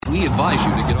We advise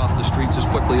you to get off the streets as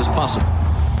quickly as possible.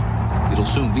 It'll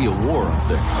soon be a war up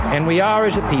there. And we are,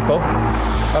 as a people,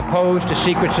 opposed to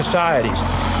secret societies,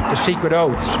 to secret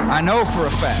oaths. I know for a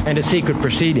fact. And to secret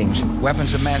proceedings.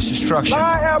 Weapons of mass destruction.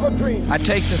 I have a dream. I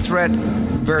take the threat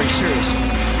very seriously.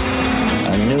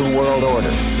 A new world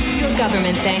order. Your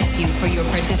government thanks you for your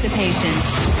participation.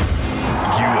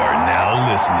 You are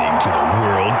now listening to the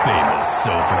world-famous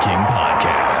Sofa King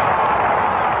podcast.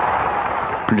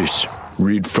 Please,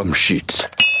 read from sheets.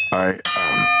 I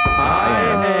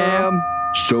am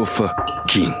Sofa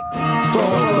King.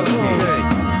 Sofa King.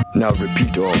 Now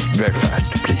repeat all very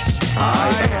fast, please.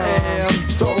 I am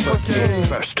Sofa King.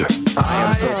 Faster.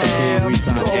 I am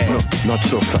Sofa King. No, not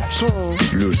so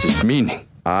fast. Loses meaning.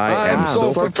 I am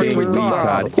Sofa King.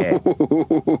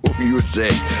 You say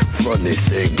funny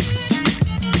things.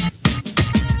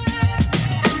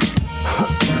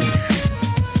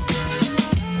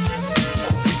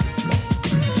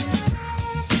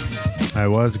 I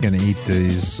was going to eat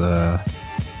these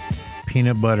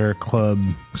peanut butter club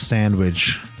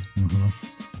sandwich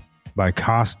by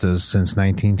Costa's since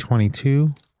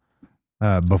 1922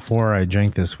 before I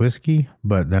drank this whiskey,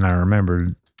 but then I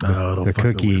remembered the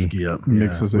cookie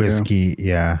mixes whiskey.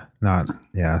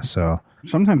 So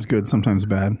sometimes good, sometimes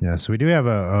bad. Yeah. So we do have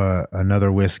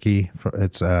another whiskey.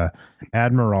 It's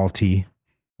Admiralty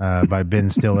by Ben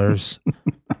Stillers.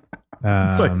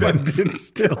 Like Ben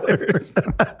Stillers.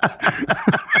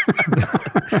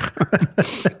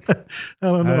 I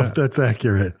don't know if that's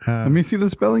accurate. Let me see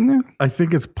the spelling there. I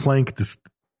think it's plank.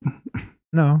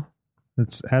 No,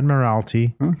 it's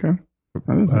Admiralty. Okay.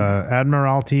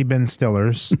 Admiralty Ben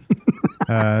Stillers.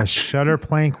 Shutter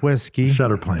Plank whiskey.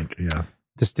 Shutter Plank, yeah.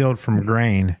 Distilled from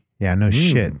grain. Yeah, no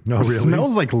shit. No, really? It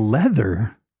smells like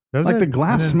leather. Does like it? the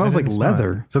glass smells like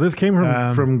leather. So this came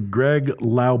from Greg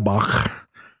Laubach.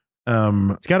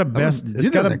 It's got a best.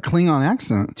 It's got a Klingon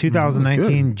accent.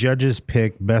 2019 Judges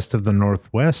Pick Best of the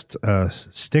Northwest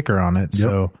sticker on it. Yep.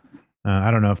 So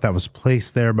I don't know if that was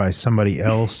placed there by somebody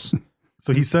else.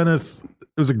 So he sent us.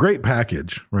 It was a great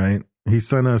package, right? He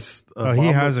sent us. He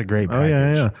has a great package.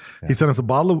 Yeah. He sent us a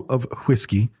bottle of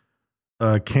whiskey,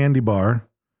 a candy bar,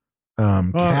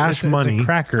 cash money, it's a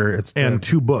cracker, and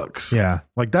 2 books. Yeah,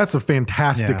 like that's a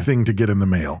fantastic thing to get in the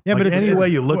mail. Yeah, like, but any way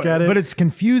you look at it, but it's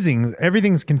confusing.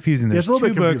 Everything's confusing. There's it's a little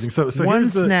 2 bit confusing. books, So one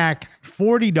snack,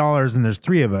 $40, and there's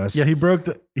 3 of us. Yeah, he broke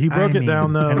it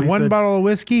down though. And he 1 said, bottle of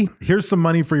whiskey. Here's some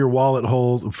money for your wallet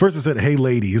holes. First, it said, "Hey,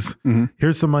 ladies,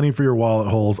 here's some money for your wallet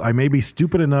holes. I may be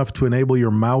stupid enough to enable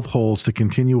your mouth holes to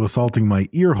continue assaulting my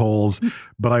ear holes,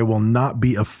 but I will not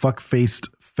be a fuck-faced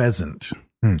pheasant."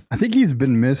 I think he's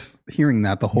been mishearing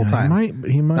that the whole time.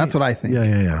 He might. That's what I think.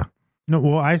 Yeah. No,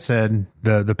 well, I said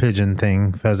the pigeon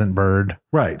thing, pheasant bird.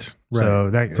 Right. So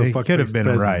that it could have been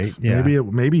pheasant. right. Yeah.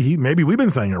 Maybe we've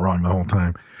been saying it wrong the whole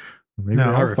time.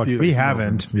 Maybe we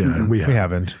haven't. Yeah, we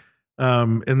haven't.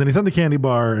 And then he sent the candy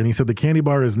bar, and he said the candy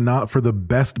bar is not for the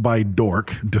Best Buy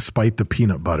dork, despite the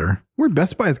peanut butter. Word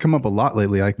Best Buy has come up a lot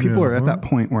lately. Like people are at that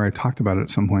point where I talked about it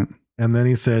at some point. And then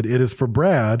he said it is for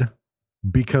Brad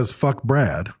because fuck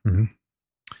Brad. Mm-hmm.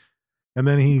 And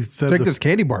then he said, "Take this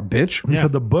candy bar, bitch." He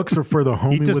said the books are for the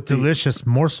homie Eat this with delicious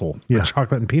morsel with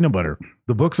chocolate and peanut butter.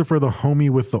 The books are for the homie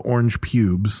with the orange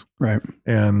pubes. Right.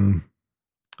 And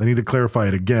I need to clarify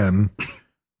it again.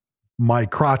 My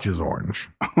crotch is orange.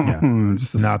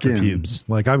 Just not the pubes.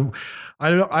 Like I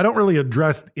don't really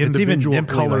address individual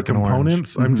color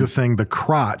components. I'm just saying the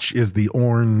crotch is the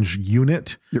orange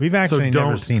unit. We've actually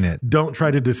never seen it. Don't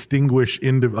try to distinguish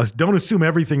don't assume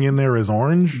everything in there is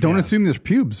orange. Don't assume there's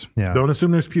pubes. Yeah. Don't assume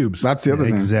there's pubes. That's the other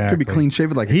thing. Exactly. Could be clean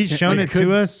shaven. Like he's shown it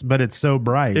to us, but it's so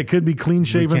bright. It could be clean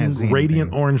shaven,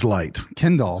 radiant orange light.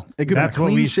 Ken doll. It could That's be what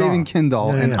clean we shaven saw. Ken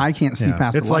doll, and I can't see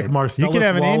past It's the like light. Marcellus You could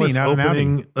have an Wallace innie, not an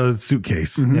opening a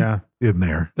suitcase. Yeah. In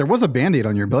there. There was a Band-Aid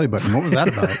on your belly button. What was that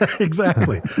about?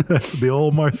 Exactly. That's the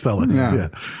old Marcellus. Yeah.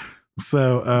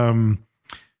 So,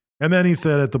 and then he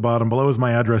said at the bottom, below is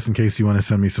my address in case you want to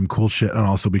send me some cool shit. And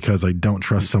also because I don't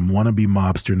trust some wannabe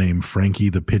mobster named Frankie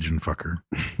the Pigeon Fucker.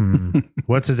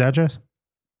 What's his address?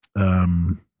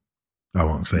 I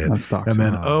won't say it. That's and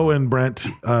then, and Brent,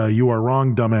 you are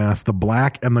wrong, dumbass. The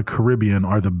Black and the Caribbean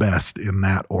are the best in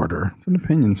that order. It's an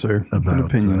opinion, sir. It's an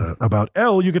opinion. About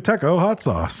El Yucateco hot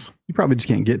sauce. You probably just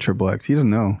can't get Triple X. He doesn't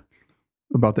know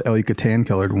about the El Yucatan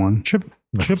colored one.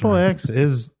 Triple X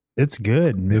it's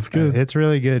good. It's good. It's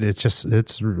really good. It's just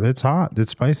it's hot.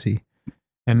 It's spicy.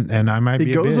 And I might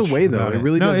be. It goes away though. It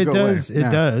really does. No, it go does. away. It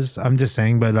does. I'm just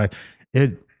saying, but like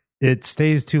it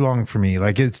stays too long for me.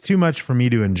 Like it's too much for me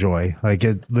to enjoy. Like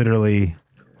it literally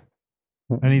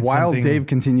I need While something- Dave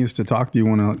continues to talk, do you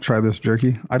want to try this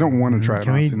jerky? I don't want to try it.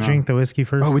 Can we honestly, now. drink the whiskey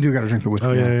first? Oh, we do got to drink the whiskey.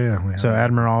 Oh, yeah. So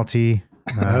Admiralty.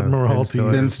 Admiralty.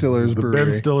 Ben Stiller's the Brewery.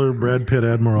 Ben Stiller, Brad Pitt,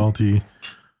 Admiralty.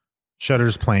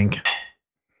 Shutter's Plank.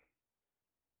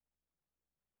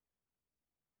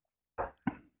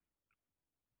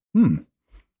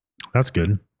 That's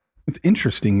good. It's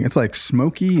interesting. It's like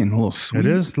smoky and a little sweet. It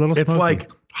is a little It's smoky.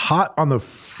 like hot on the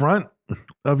front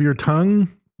of your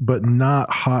tongue, but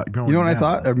not hot going You know what I down.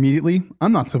 thought immediately?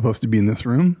 I'm not supposed to be in this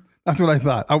room. That's what I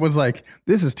thought. I was like,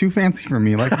 this is too fancy for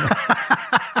me. Like,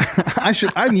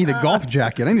 I need a golf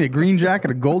jacket. I need a green jacket,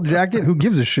 a gold jacket. Who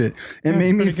gives a shit? It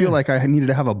made me feel like I needed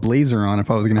to have a blazer on if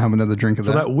I was going to have another drink of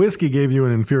So that. that whiskey gave you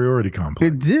an inferiority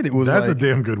complex. It did. It was That's like, a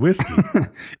damn good whiskey.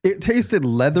 It tasted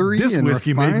leathery. This and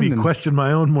whiskey made me refined and- question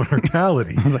my own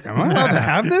mortality. I was like, am I allowed to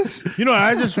have this? You know,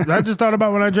 I just thought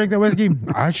about when I drank that whiskey.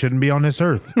 I shouldn't be on this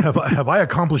earth. have I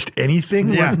accomplished anything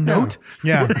worth note?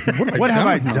 Yeah. What have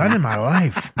I done in my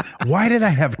life? Why did I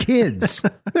have kids?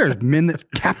 There's men that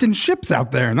captain ships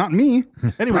out there, not me.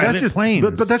 Anyway, Private that's just planes.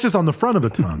 but that's just on the front of the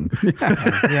tongue.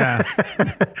 Yeah.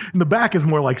 And the back is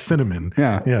more like cinnamon.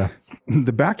 Yeah. Yeah.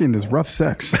 The back end is rough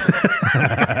sex.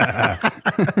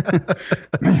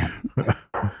 Man,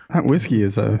 that whiskey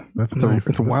is That's it's nice.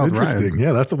 it's a wild That's interesting. ride.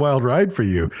 Yeah, that's a wild ride for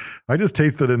you. I just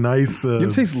tasted a nice You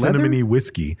taste leather? cinnamony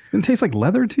whiskey. Didn't it taste like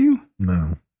leather to you?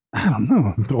 No. I don't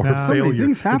know. Or So many failure.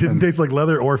 things It happen. didn't taste like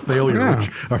leather or failure, Yeah. which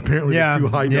are apparently the two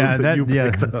high notes that you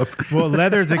picked up. Well,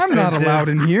 leather's I'm expensive. not allowed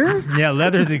in here. Yeah,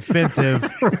 leather's expensive.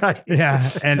 Right. Yeah,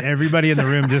 and everybody in the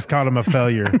room just called him a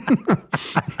failure.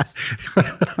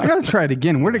 I gotta try it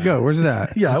again. Where'd it go? Where's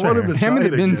that? Yeah, I wanted to Hand me try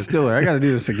the it Ben again. Stiller. I gotta do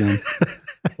this again.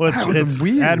 Well, That was it's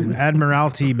weird.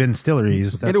 Admiralty Ben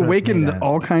Stilleries. That's It what it's awakened made at.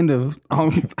 all kind of.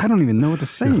 I don't even know what to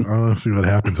say. I want to see what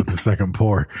happens with the second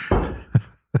pour.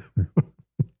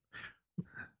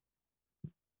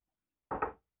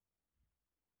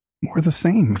 More the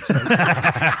same. It's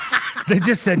like, They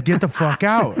just said, "Get the fuck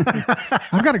out."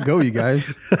 I've got to go, you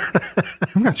guys.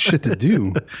 I've got shit to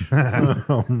do.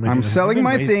 Oh, man. I'm selling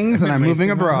my things and I'm moving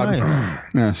abroad.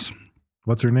 Yes.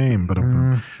 What's her name? But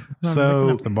I'm so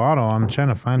looking up the bottle. I'm trying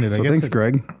to find it. I So guess thanks,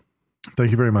 Greg.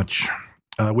 thank you very much.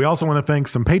 We also want to thank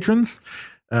some patrons.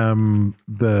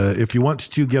 If you want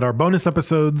to get our bonus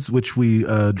episodes, which we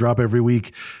drop every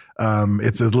week,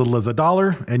 it's as little as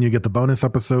 $1 and you get the bonus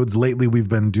episodes. Lately, we've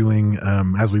been doing,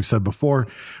 as we've said before,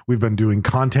 we've been doing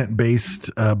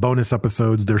content-based bonus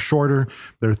episodes. They're shorter.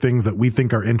 They're things that we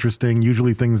think are interesting,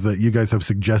 usually things that you guys have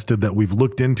suggested that we've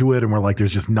looked into it and we're like,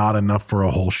 there's just not enough for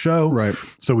a whole show. Right.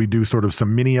 So we do sort of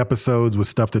some mini episodes with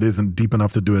stuff that isn't deep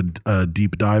enough to do a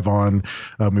deep dive on.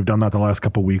 We've done that the last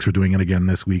couple of weeks. We're doing it again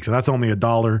this week. So that's only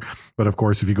 $1. But of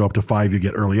course, if you go up to 5, you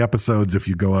get early episodes. If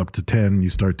you go up to 10, you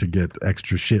start to get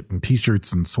extra shit and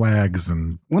t-shirts and swags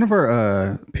and One of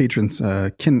our patrons,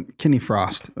 Kenny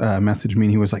Frost, messaged me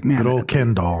and he was like, man, good old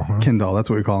Ken doll. Huh? Ken doll, that's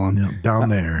what we call him. Yeah, down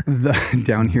there.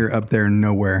 Down here, up there,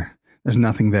 nowhere. There's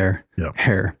nothing there. Yep.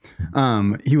 Hair.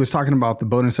 He was talking about the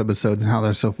bonus episodes and how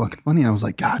they're so fucking funny. And I was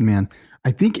like, God, man,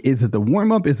 I think, is it the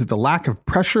warm up? Is it the lack of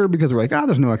pressure? Because we're like,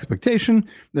 there's no expectation.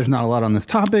 There's not a lot on this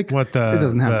topic. What it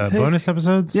doesn't have the to take. bonus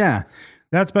episodes? Yeah.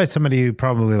 That's by somebody who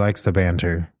probably likes the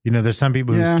banter. You know, there's some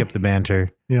people who Yeah. skip the banter.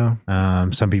 Yeah.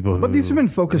 Some people who But these have been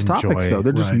focused topics, though.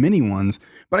 They're just right. mini ones.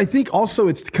 But I think also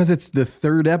it's because it's the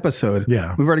third episode.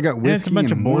 Yeah. We've already got whiskey And it's a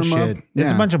bunch of and warm-up. bullshit.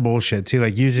 It's a Yeah. bunch of bullshit too.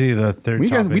 Like usually the third. We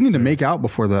topics need to are- make out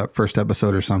before the first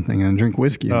episode or something and drink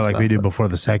whiskey. And Oh, like stuff. we do before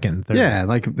the second and third. Yeah,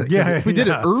 like Yeah, if we did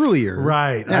it yeah. earlier,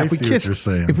 Right. Yeah, I if we see what kissed, you're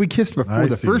saying. if we kissed before I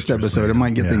the see what first you're episode, it saying.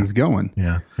 might get Yeah. things going.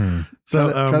 Yeah.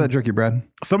 So Try that jerky, Brad.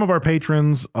 some of our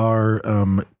patrons are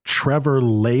Trevor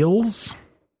Lales.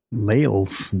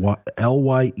 Lales.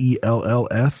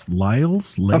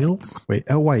 Lyells. Lales. Wait,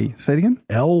 L-Y-E. Say it again.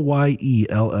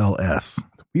 Lyells.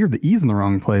 Weird. The E's in the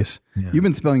wrong place. Yeah. You've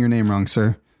been spelling your name wrong,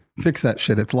 sir. Fix that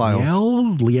shit. It's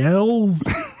Lyles. Liels.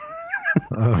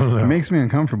 I don't It know. makes me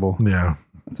uncomfortable. Yeah.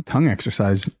 It's a tongue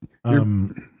exercise. You're,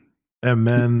 And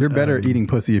then you're better at eating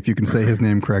pussy if you can say his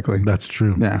name correctly. That's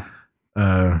true. Yeah.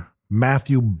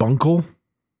 Matthew Bunkle.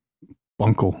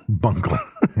 Bunkle. Bunkle.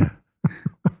 Yeah.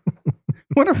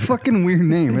 What a fucking weird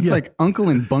name. It's Yeah. like uncle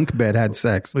in bunk bed had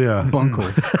sex. Yeah. Bunkle.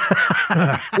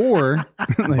 Or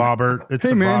like, Bobbert. It's Hey,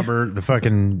 the man. Bobbert. The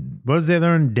fucking what was the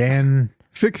other one? Dan.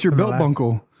 fix your the belt last-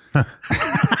 bunkle.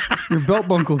 Your belt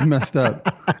bunkle's messed up.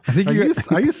 I think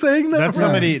Are you saying that? That's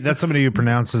somebody. That's somebody who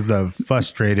pronounces the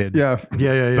frustrated. Yeah.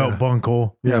 Yeah. Belt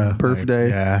bunkle. Yeah. Birthday.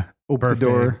 Yeah. Open Birthday.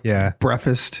 the door. Yeah.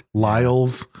 Breakfast.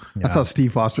 Lyles. That's how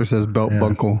Steve Foster says belt Yeah.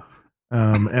 bunkle.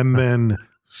 And then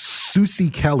Susie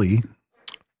Kelly.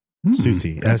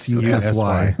 Susie.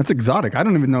 S-U-S-Y. That's exotic. I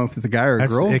don't even know if it's a guy or a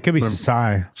girl. It could be but-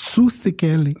 Susai. Susie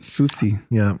Kelly. Susie.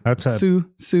 Yeah. That's a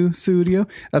Studio.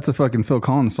 That's a fucking Phil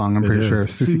Collins song, I'm pretty sure.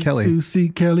 Susie Kelly. Susie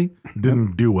Kelly.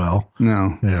 Didn't do well.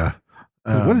 No. Yeah.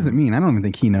 'Cause what does it mean? I don't even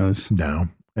think he knows. No.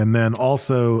 And then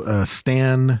also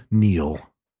Stan Neal.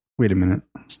 Wait a minute.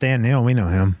 Stan Neal. We know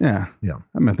him. Yeah. Yeah.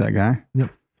 I met that guy.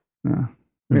 Yep. Yeah.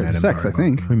 We had met him. sex, I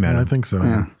think. We met Yeah, I him. think so.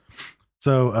 Yeah.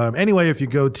 So anyway, if you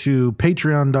go to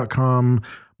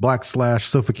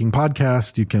patreon.com/Sofa King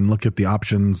Podcast, you can look at the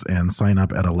options and sign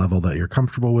up at a level that you're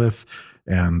comfortable with.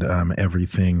 And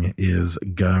everything is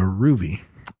groovy.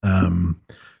 What do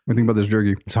you think about this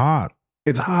jerky? It's hot.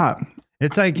 It's hot.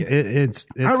 It's like it's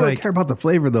I don't really like care about the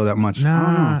flavor though that much. I don't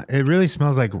nah. know. It really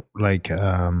smells like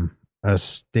a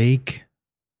steak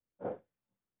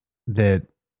that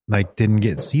like didn't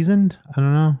get seasoned. I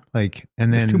don't know. Like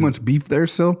and then There's too much beef there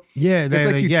still. Yeah, It's like,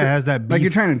 like you yeah, it tri- has that beef, like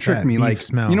you're trying to trick that me. beef Like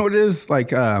smell. you know what it is?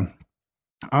 Like I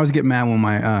always get mad when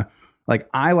my like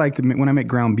I like to make, when I make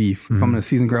ground beef. If I'm going to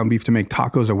season ground beef to make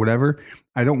tacos or whatever,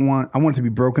 I want it to be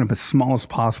broken up as small as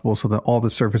possible so that all the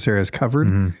surface area is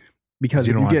covered. Because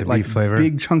You if don't you want get the like beef flavor.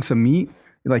 big chunks of meat,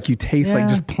 like you taste like Yeah.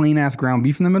 just plain ass ground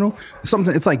beef in the middle.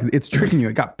 Something it's like it's tricking you.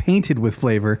 It got painted with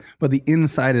flavor, but the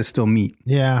inside is still meat.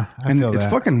 Yeah, I And feel it's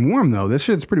that. fucking warm though. This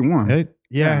shit's pretty warm. It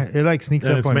like sneaks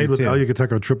And up it's on made you with too. El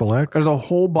Yucateco Triple X. There's a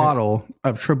whole bottle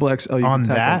of Triple X El On Yucateco.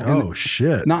 that? And Oh,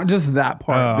 shit. Not just that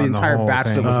part, the on the entire whole batch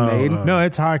thing. that was made. No,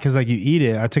 it's hot because like you eat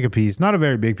it. I took a piece, not a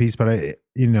very big piece, but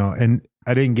and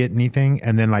I didn't get anything.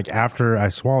 And then like after I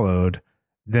swallowed,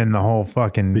 then the whole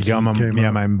fucking The gum, heat came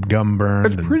up. my gum burned.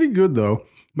 It's pretty good though.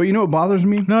 But you know what bothers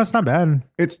me? No, it's not bad.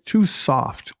 It's too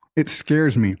soft. It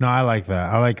scares me. No, I like that.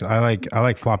 I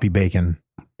like floppy bacon.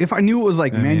 If I knew it was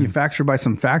like manufactured by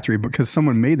some factory because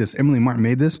someone made this, Emily Martin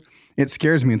made this, it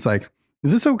scares me. It's like,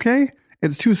 is this okay?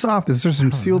 It's too soft. Is there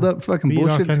some sealed up fucking We eat all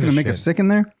bullshit that's kinds going to of make us shit. sick in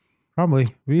there? Probably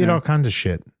we eat Yeah. all kinds of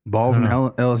shit. Balls and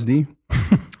LSD?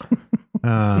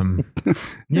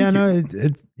 Yeah, no,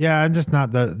 it's I'm just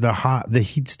not the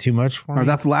heat's too much for me. Oh,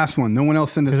 that's the last one. No one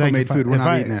else sent us 'Cause, like, homemade if I- food. We're if not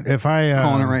I- eating it. if I,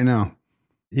 calling it right now.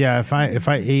 Yeah, if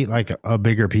I ate like a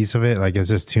bigger piece of it, like it's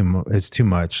just it's too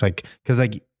much. Like because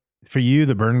like for you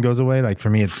the burn goes away. Like for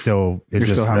me, it You're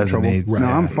just still having trouble. resonates. No,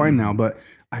 Yeah. I'm fine now, but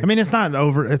I mean, it's not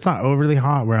overly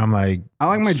hot where I'm like I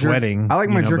like my sweating. jerky. I like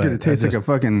my jerky to but taste I like a just-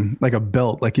 fucking like a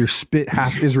belt. Like your spit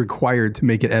is required to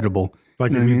make it edible.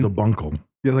 Like You know it what I needs mean? a bunkle.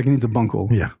 Yeah, like it needs a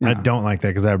bunkle. Yeah. I don't like that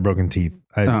because I have broken teeth.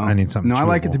 Oh. I need something. No, I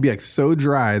like it chewable. to be like so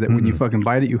dry that when you fucking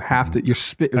bite it, you have to. Your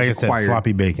spit is like I said, required.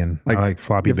 floppy bacon. I like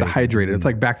floppy. You have to bacon. hydrate it. It's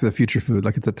like Back to the Future food.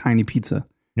 Like it's a tiny pizza.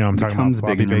 You know, I'm It talking becomes about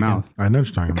big floppy in your bacon. mouth. I know what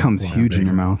you're talking It about. becomes huge in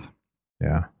your mouth.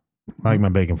 Yeah, I like my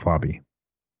bacon floppy.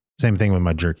 Same thing with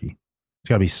my jerky. It's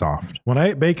got to be soft. When I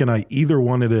ate bacon, I either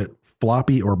wanted it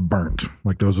floppy or burnt.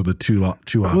 Like those are the two Well,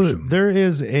 options. there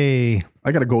is a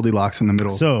I got a Goldilocks in the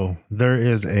middle. so there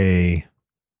is a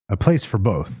place for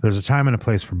both. There's a time and a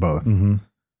place for both. Mm-hmm.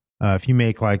 If you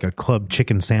make like a club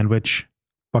chicken sandwich,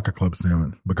 Fuck a club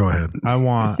sandwich, but go ahead. I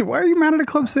want. Why are you mad at a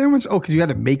club sandwich? Oh, because you had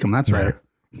to make them. That's right.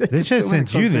 They just So many sent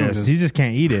club you this. sandwiches. You just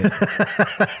can't eat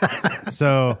it.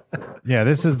 So, yeah,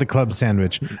 this is the club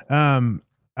sandwich.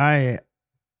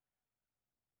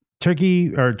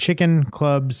 Turkey or chicken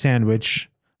club sandwich.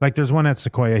 Like there's one at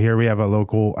Sequoia here. We have a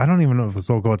local. I don't even know if it's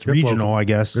local. It's regional, local. I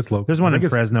guess. It's local. There's one I in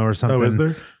think it's- Fresno or something. Oh, is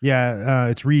there? Yeah,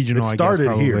 it's regional. It I started guess,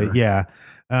 probably. here. Yeah.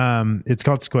 It's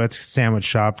called Sequoia. It's a sandwich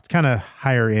shop. It's kind of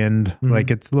higher end.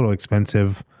 Like it's a little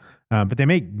expensive, but they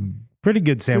make pretty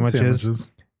good sandwiches.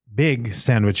 Big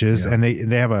sandwiches, Yeah. and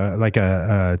they have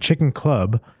a chicken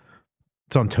club.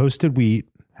 It's on toasted wheat,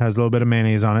 has a little bit of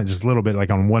mayonnaise on it, just a little bit, like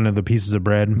on one of the pieces of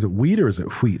bread. Is it wheat or is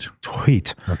it wheat?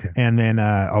 Wheat, Okay. and then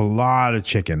a lot of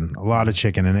chicken,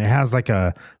 and it has like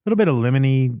a little bit of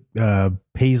lemony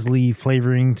paisley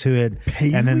flavoring to it.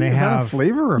 Paisley? And then they Is that a have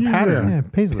flavor or a pattern? yeah,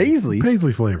 paisley. Paisley.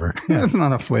 Paisley flavor. That's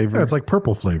not a flavor. Yeah, it's like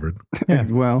purple flavored. Yeah.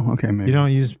 Well, okay, maybe You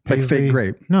don't use It's like paisley. fake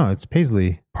grape. No, it's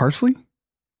paisley. Parsley.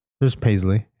 There's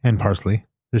paisley and parsley.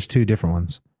 There's two different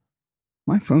ones.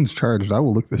 My phone's charged. I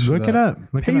will look this. Look shit it up.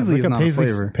 Look Paisley is it up. not a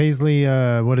flavor. Paisley.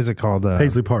 What is it called?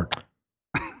 Paisley Park.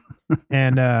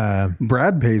 And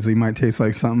Brad Paisley might taste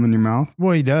like something in your mouth.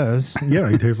 well, he does. Yeah,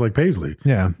 he tastes like Paisley.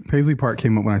 Yeah. Paisley Park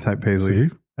came up when I typed Paisley.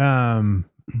 See?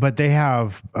 But they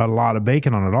have a lot of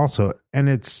bacon on it also, and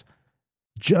it's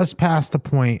just past the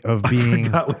point of being.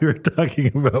 I forgot we were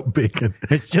talking about bacon.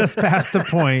 It's just past the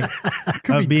point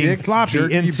of be being dicks, floppy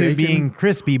jerky, into bacon. being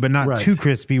crispy, but not Right. too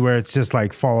crispy where it's just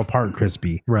like fall apart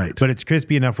crispy. Right. But it's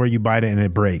crispy enough where you bite it and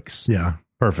it breaks. Yeah.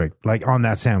 Perfect. Like on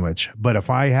that sandwich. But if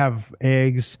I have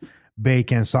eggs,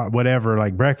 bacon, whatever,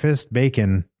 like breakfast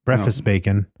bacon, No.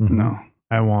 bacon, No.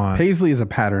 I want. Paisley is a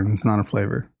pattern. It's not a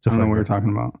flavor. It's a I don't know what flavor. you're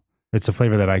talking about. It's a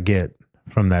flavor that I get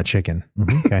from that chicken.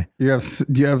 Okay. Do you have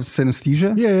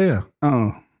synesthesia? Yeah.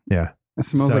 Oh, Yeah. it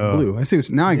smells like So- blue. I see.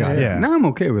 Now I got Yeah. it. Now I'm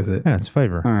okay with it. Yeah, it's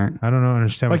flavor. All right. I don't know.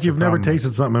 Understand. Like what the you've never problem is.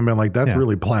 tasted something and been like, that's Yeah.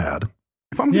 really plaid.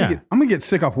 If I'm gonna get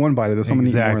sick off one bite of this, I'm gonna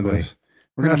eat more of Exactly. this.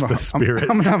 We're gonna That's have the spirit.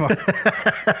 I'm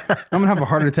gonna have a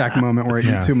heart attack moment where I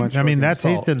Yeah. eat too much. I mean, fucking that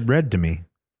salt. tasted red to me.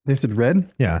 tasted red.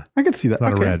 Yeah. I could see that. A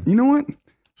lot of Okay. red. You know what?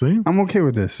 See? I'm okay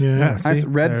with this. Yeah. see?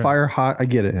 Red, There. fire, hot. I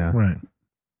get it. Yeah. Right.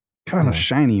 Kind of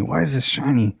shiny. Why is this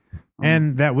shiny?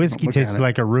 And that whiskey look at tasted it.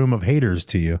 like a room of haters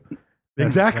to you.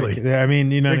 Exactly. Like, I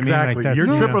mean, you know Exactly. what I mean? Like You're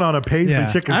that's, tripping on a paisley Yeah.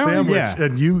 chicken I don't- sandwich, yeah.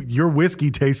 and your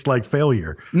whiskey tastes like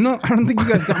failure. No, I don't think you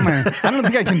guys got my. I don't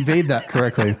think I conveyed that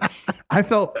correctly. I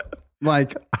felt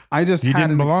like I just You had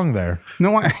didn't belong there.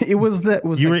 No, it was that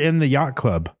was You like, were in the yacht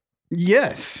club.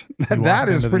 yes. You That walked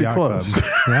is into the pretty yacht close. club.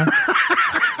 Yeah.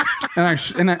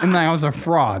 And I was a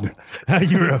fraud.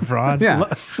 You were a fraud. Yeah,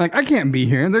 like I can't be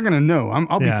here. They're gonna know.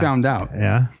 I'll Yeah. be found out.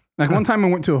 Yeah. Like one time I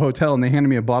went to a hotel and they handed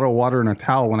me a bottle of water and a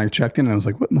towel when I checked in. And I was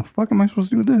like, what in the fuck am I supposed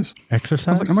to do with this? I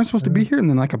Exercise. was like, am I supposed to be here? And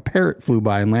then like a parrot flew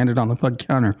by and landed on the fucking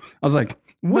counter. I was like,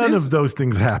 what None is- of those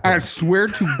things happen. I swear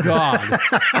to God.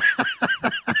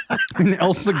 In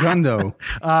El Segundo.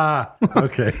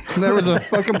 Okay. There was a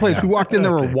fucking place. We walked in,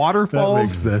 there were waterfalls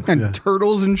makes sense, and yeah.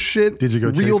 turtles and shit. Did you go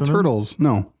real chasing them? turtles?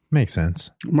 No. Makes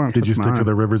sense. Did you stick to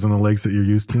the rivers and the lakes that you're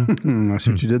used to? I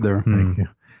see what you did there. Thank you.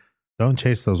 Don't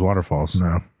chase those waterfalls.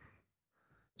 No.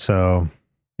 So,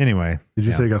 anyway, Did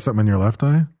you say you got something in your left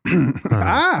eye?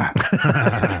 Ah.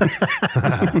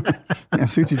 I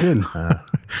see what you did.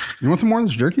 You want some more of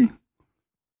this jerky?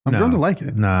 I'm going to like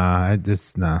it. Nah,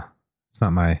 it's not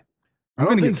my. I'm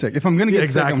going to get sick. If I'm going to get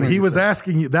sick, I'm Exactly. gonna He get was sick.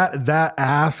 asking you that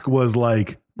ask was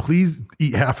like, please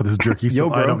eat half of this jerky so Yo,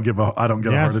 bro. I don't get a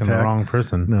You're heart asking attack. the wrong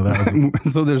person. No, that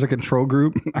was So there's a control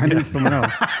group. I need someone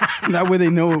else. That way they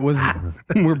know it was.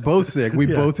 We're both sick. We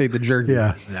both ate the jerky.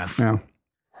 yeah. Yeah.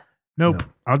 Nope.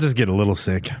 I'll just get a little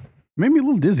sick. Made me a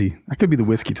little dizzy. That could be the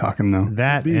whiskey talking though.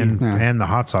 That and the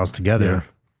hot sauce together. Yeah.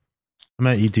 I'm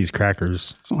gonna eat these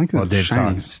crackers I don't like while that Dave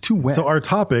shiny. talks. It's too wet. So our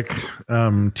topic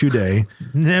today.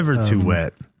 Never too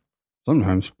wet.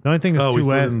 Sometimes. The only thing that's Oh, we too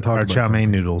still wet didn't talk are about chow mein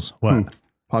something. noodles. What?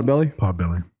 Podbelly.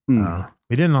 Potbelly.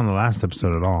 We didn't on the last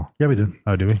episode at all. Yeah, we did.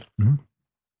 Oh, did we?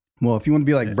 Well, if you want to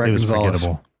be like Brett It was Gonzalez,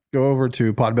 forgettable. go over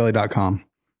to podbelly.com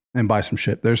and buy some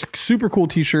shit. There's super cool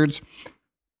t-shirts.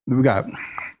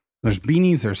 There's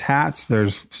beanies, there's hats,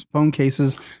 there's phone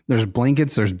cases, there's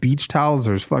blankets, there's beach towels,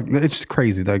 it's just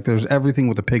crazy. Like there's everything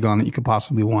with a pig on it you could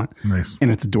possibly want. Nice. And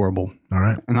it's adorable. All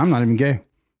right. And I'm not even gay.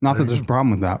 Not that there's a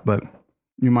problem with that, but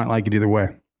you might like it either way.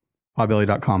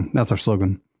 Podbelly.com. That's our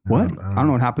slogan. What? I don't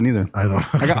know what happened either. I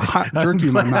don't. I got hot jerky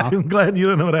in my mouth. I'm glad you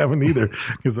don't know what happened either.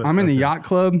 'Cause I'm in a yacht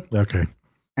club Okay.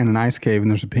 and an ice cave, and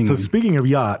there's a penguin. So speaking of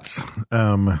yachts,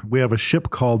 we have a ship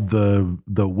called the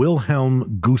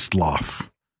Wilhelm Gustloff.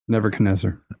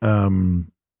 Nebuchadnezzar.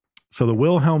 So the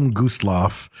Wilhelm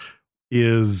Gustloff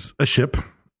is a ship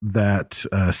that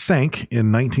sank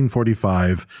in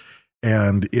 1945,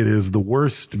 and it is the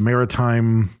worst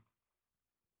maritime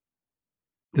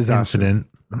Incident.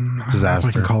 I don't know if I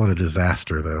Disaster. can call it a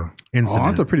disaster, though. Oh, Incident.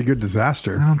 that's a pretty good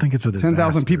disaster. I don't think it's a disaster.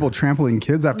 10,000 people trampling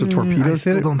kids after I torpedoes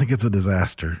still hit it? don't think it's a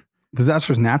disaster.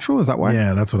 Disaster's natural? Is that why?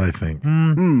 Yeah, that's what I think. A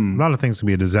lot of things can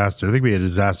be a disaster. I think it'd be a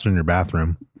disaster in your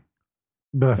bathroom.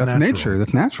 But That's nature.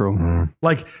 That's natural.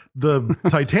 Like the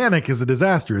Titanic is a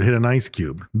disaster. It hit an ice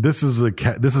cube. This is a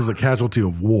casualty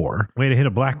of war. Way to hit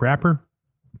a black rapper.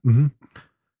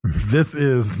 This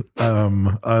is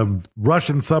a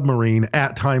Russian submarine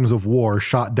at times of war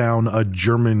shot down a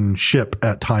German ship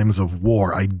at times of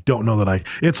war. I don't know that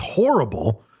it's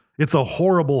horrible. It's a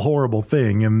horrible, horrible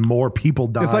thing, and more people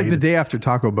died. It's like the day after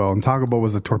Taco Bell, and Taco Bell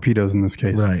was the torpedoes in this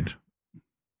case. Right.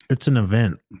 It's an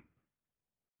event.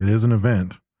 It is an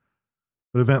event.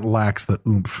 But event lacks the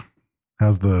oomph.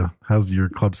 How's your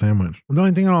club sandwich? The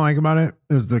only thing I don't like about it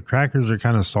is the crackers are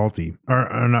kind of salty,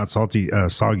 or not salty,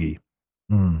 soggy.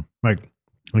 Like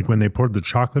when they poured the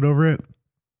chocolate over it,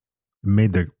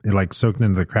 it like soaked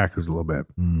into the crackers a little bit.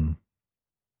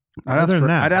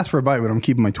 I'd ask for a bite, but I'm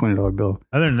keeping my $20 bill.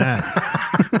 Other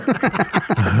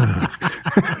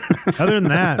than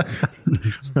that,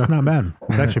 it's not bad.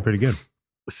 It's actually pretty good.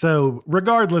 So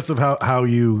regardless of how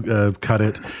you cut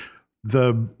it,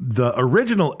 the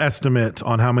original estimate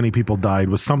on how many people died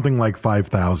was something like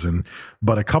 5,000.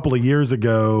 But a couple of years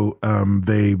ago,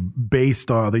 they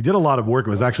did a lot of work. It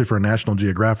was actually for a National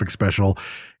Geographic special,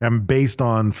 and based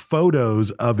on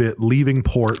photos of it leaving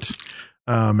port,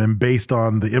 and based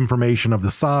on the information of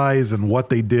the size and what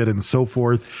they did and so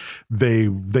forth, they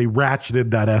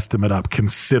ratcheted that estimate up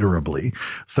considerably.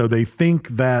 So they think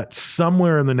that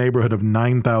somewhere in the neighborhood of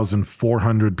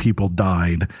 9,400 people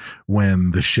died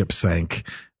when the ship sank,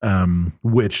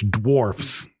 which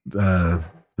dwarfs the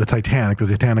Titanic. The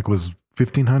Titanic was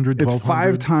 1,500, It's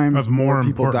 5 times more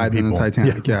people died than the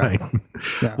Titanic. Yeah.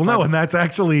 Right. Well, no, and that's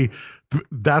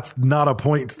not a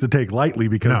point to take lightly,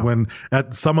 because when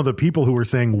at some of the people who were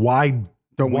saying, why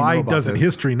doesn't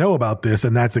history know about this?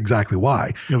 And that's exactly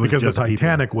why. Because the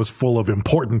Titanic was full of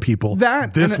important people.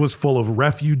 This was full of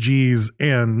refugees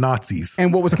and Nazis.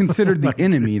 And what was considered the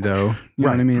enemy, though, you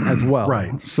know what I mean, as well.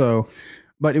 Right. So,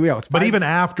 but even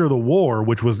after the war,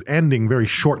 which was ending very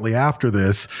shortly after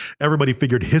this, everybody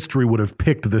figured history would have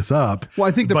picked this up. Well,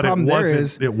 I think the problem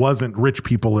it wasn't rich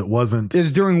people. It wasn't.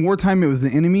 Is during wartime, it was the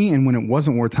enemy. And when it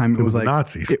wasn't wartime, it was like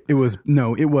Nazis. It was,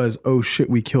 oh shit,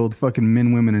 we killed fucking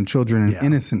men, women, and children and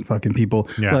innocent fucking people.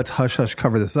 Yeah. Let's hush,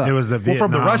 cover this up. It was the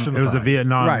Vietnam, from the Russian It was side. the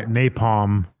Vietnam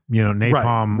napalm.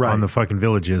 Napalm on the fucking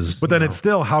villages. But then it's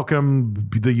still, how come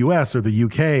the U.S. or the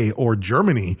U.K. or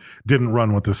Germany didn't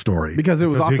run with the story? Because it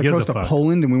was off the coast of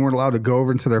Poland, and we weren't allowed to go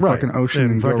over into their fucking ocean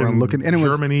and go around looking. And it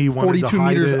was Germany 42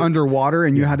 meters underwater,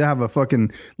 and you had to have a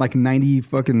fucking 90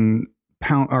 fucking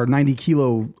pound or 90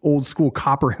 kilo old school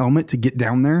copper helmet to get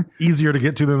down there. Easier to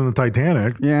get to than the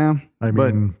Titanic. Yeah. I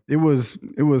mean, but it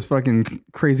was fucking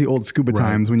crazy old scuba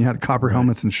times when you had copper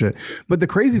helmets and shit. But the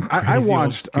crazy, I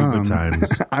watched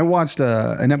I watched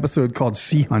an episode called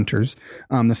Sea Hunters,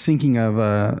 the sinking of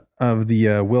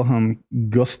the Wilhelm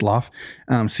Gustloff,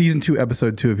 season 2,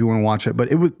 episode 2, if you want to watch it. But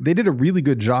they did a really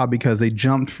good job, because they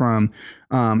jumped from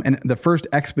and the first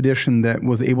expedition that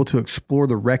was able to explore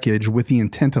the wreckage with the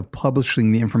intent of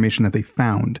publishing the information that they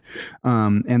found.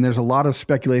 And there's a lot of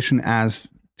speculation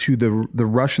as to the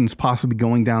Russians possibly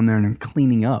going down there and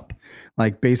cleaning up.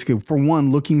 Like, basically, for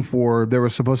one, there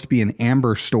was supposed to be an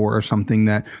amber store or something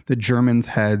that the Germans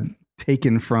had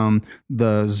taken from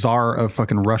the Tsar of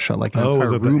fucking Russia. Like,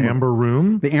 was it the Amber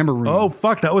Room? The Amber Room. Oh,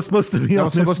 fuck. That was supposed to be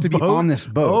on this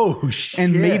boat. Oh, shit.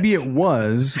 And maybe it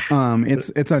was.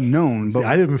 It's unknown. But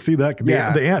I didn't see that.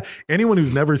 Yeah. Anyone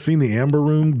who's never seen the Amber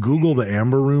Room, Google the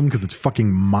Amber Room, because it's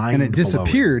fucking mind-blowing. And it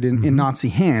disappeared in Nazi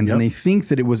hands, and they think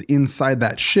that it was inside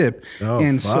that ship.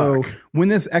 So when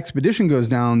this expedition goes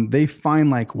down, they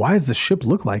find, like, why does the ship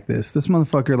look like this? This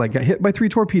motherfucker got hit by 3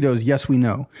 torpedoes. Yes, we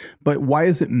know. But why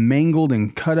is it mangled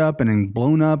and cut up and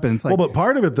blown up? And it's like, well, but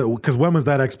part of it, though, because when was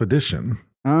that expedition?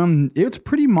 It's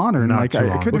pretty modern. It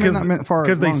couldn't have been that far.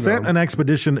 Because they sent an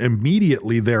expedition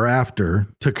immediately thereafter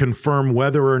to confirm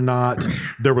whether or not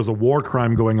there was a war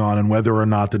crime going on and whether or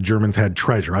not the Germans had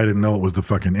treasure. I didn't know it was the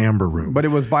fucking Amber Room. But it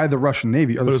was by the Russian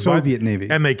Navy or the Soviet Navy.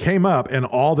 And they came up, and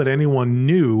all that anyone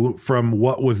knew from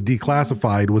what was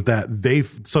declassified was that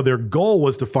so their goal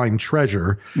was to find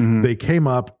treasure. Mm-hmm. They came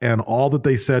up, and all that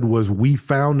they said was, we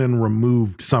found and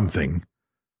removed something.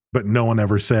 But no one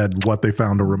ever said what they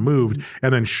found or removed.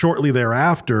 And then shortly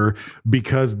thereafter,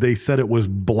 because they said it was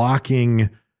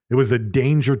a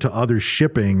danger to other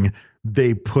shipping,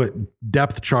 they put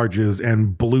depth charges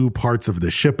and blew parts of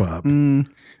the ship up.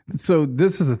 So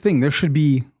this is the thing. There should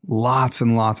be lots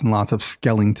and lots and lots of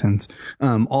skeletons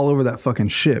all over that fucking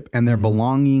ship and their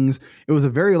belongings. It was a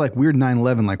very weird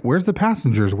 9/11. Like, where's the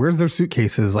passengers? Where's their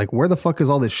suitcases? Like, where the fuck is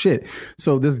all this shit?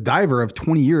 So this diver of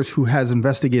 20 years who has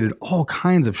investigated all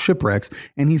kinds of shipwrecks,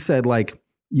 and he said,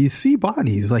 you see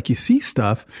bodies, you see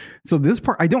stuff. So this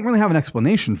part, I don't really have an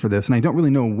explanation for this, and I don't really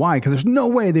know why, because there's no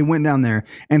way they went down there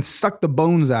and sucked the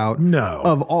bones out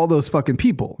of all those fucking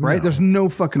people, right? No. There's no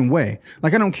fucking way. I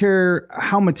don't care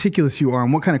how meticulous you are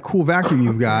and what kind of cool vacuum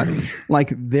you've got.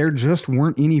 There just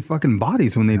weren't any fucking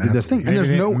bodies when they did this thing.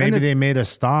 And maybe they made a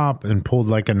stop and pulled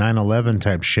a 9/11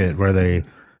 type shit where they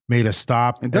made a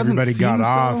stop. Everybody got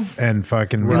off and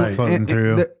fucking were floating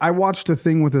through. I watched a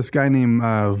thing with this guy named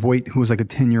Voight, who was a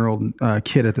 10-year-old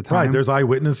kid at the time. Right. There's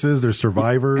eyewitnesses. There's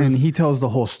survivors. And he tells the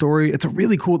whole story. It's a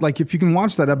really cool, if you can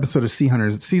watch that episode of Sea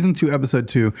Hunters, season 2, episode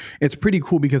 2, it's pretty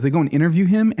cool because they go and interview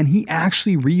him, and he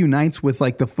actually reunites with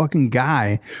the fucking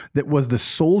guy that was the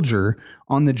soldier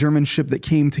on the German ship that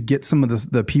came to get some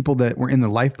of the people that were in the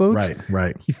lifeboats.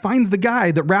 Right. He finds the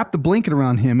guy that wrapped the blanket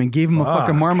around him and gave him a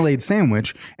fucking marmalade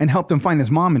sandwich and helped him find his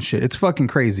mom and shit. It's fucking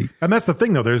crazy. And that's the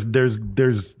thing, though. There's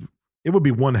it would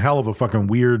be one hell of a fucking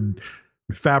weird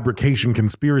fabrication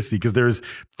conspiracy, because there's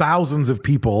thousands of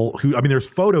people who, I mean, there's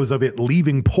photos of it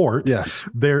leaving port. Yes.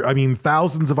 There, I mean,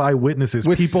 thousands of eyewitnesses.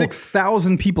 With people,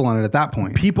 6,000 people on it at that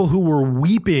point. People who were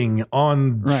weeping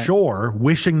on Right. shore,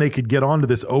 wishing they could get onto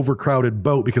this overcrowded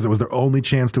boat because it was their only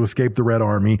chance to escape the Red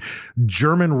Army.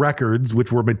 German records,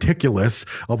 which were meticulous,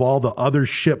 of all the other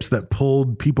ships that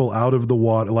pulled people out of the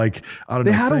water. Like, I don't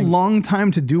know. They had a long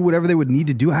time to do whatever they would need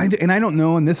to do. And I don't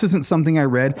know, and this isn't something I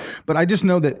read, but I just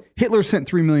know that Hitler sent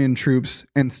 3 million troops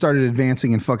and started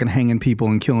advancing and fucking hanging people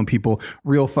and killing people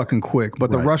real fucking quick.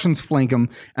 But the Russians flank them,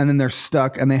 and then they're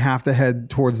stuck, and they have to head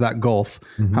towards that Gulf,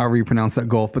 however you pronounce that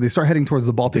Gulf. But they start heading towards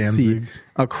the Baltic Sea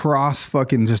across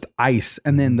fucking just ice.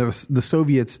 And then the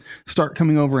Soviets start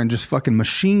coming over and just fucking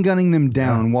machine gunning them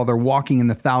down while they're walking in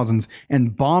the thousands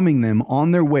and bombing them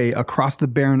on their way across the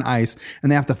barren ice.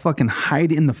 And they have to fucking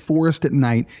hide in the forest at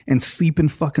night and sleep in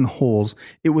fucking holes.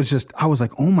 It was just, I was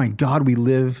like, oh my God, we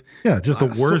live. Yeah, just the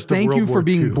worst So of thank World you for War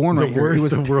being II. born The right here. It worst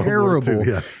was of World War II, terrible.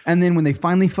 yeah. And then when they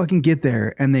finally fucking get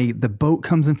there and the boat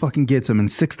comes and fucking gets them and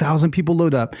 6,000 people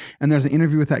load up, and there's an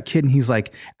interview with that kid, and he's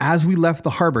like, as we left the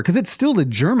harbor, because it's still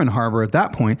the German harbor at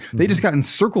that point, they just got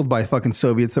encircled by fucking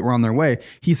Soviets that were on their way.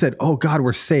 He said, oh God,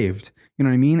 we're saved. You know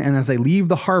what I mean? And as they leave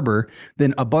the harbor,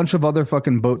 then a bunch of other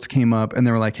fucking boats came up and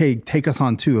they were like, hey, take us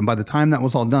on too. And by the time that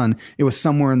was all done, it was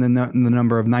somewhere in the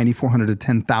number of 9,400 to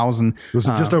 10,000. It was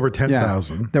just over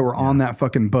 10,000 that were on that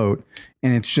fucking boat.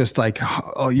 And it's just like,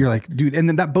 oh, you're like, dude. And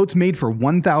then that boat's made for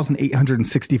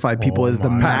 1,865 people is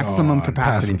the maximum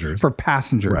capacity for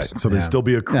passengers. Right. So there'd still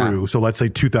be a crew. Yeah. So let's say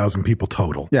 2,000 people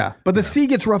total. Yeah. But the sea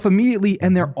gets rough immediately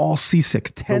and they're all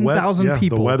seasick. 10,000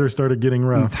 people. The weather started getting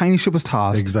rough. The tiny ship was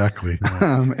tossed. Exactly.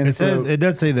 And it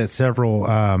does say that several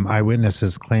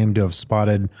eyewitnesses claim to have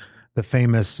spotted the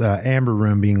famous amber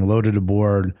room being loaded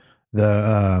aboard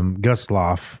the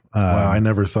Gustloff. Wow, I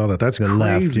never saw that. That's crazy.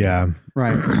 Left, yeah.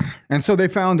 Right. And so they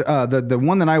found the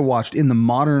one that I watched in the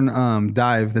modern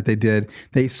dive that they did.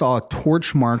 They saw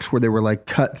torch marks where they were like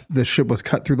cut. The ship was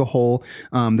cut through the hole.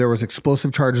 There was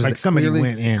explosive charges Like that somebody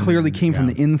went in. clearly came from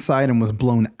the inside and was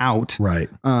blown out. Right.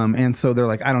 And so they're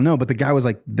like, I don't know, but the guy was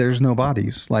like, "There's no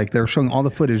bodies." Like they're showing all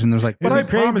the footage, and there's like, But I it'd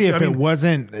be crazy promise you,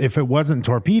 if it wasn't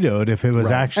torpedoed, if it was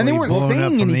actually and they weren't blown up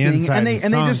saying from the anything, inside and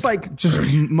they just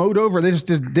mowed over. They just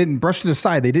didn't brush it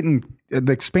aside. They didn't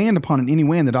expand upon it in any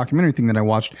way in the documentary thing that I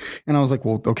watched. And I was like,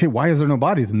 well, okay, why is there no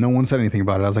bodies? And no one said anything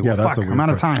about it. I was like, well, fuck, I'm out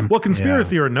of time. Well,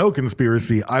 conspiracy or no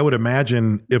conspiracy, I would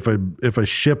imagine if a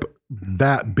ship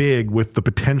that big with the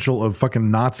potential of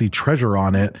fucking Nazi treasure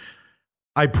on it,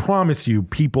 I promise you,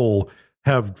 people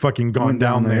have fucking gone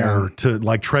down there to,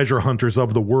 like, treasure hunters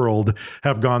of the world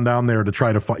have gone down there to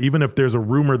try to find, even if there's a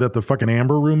rumor that the fucking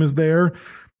amber room is there.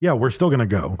 Yeah, we're still going to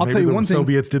go. I'll tell you one thing.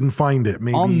 Soviets didn't find it.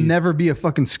 Maybe I'll never be a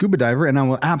fucking scuba diver, and I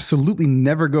will absolutely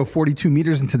never go 42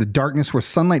 meters into the darkness where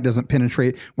sunlight doesn't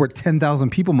penetrate, where 10,000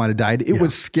 people might have died. It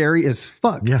was scary as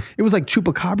fuck. Yeah. It was like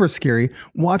Chupacabra scary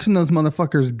watching those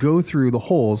motherfuckers go through the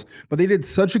holes. But they did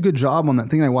such a good job on that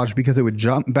thing I watched because it would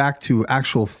jump back to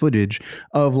actual footage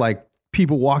of like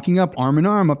people walking up arm in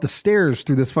arm up the stairs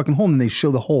through this fucking hole, and they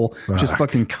show the hole just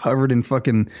fucking covered in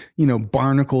fucking,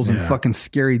 barnacles and fucking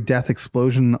scary death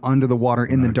explosion under the water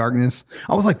in the darkness.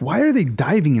 I was like, why are they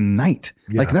diving in night?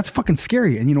 Like, that's fucking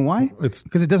scary. And you know why? It's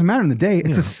because it doesn't matter in the day.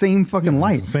 It's the same fucking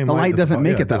light. The light doesn't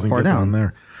make it that far down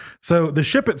there. So the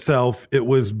ship itself, it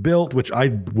was built, which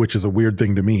is a weird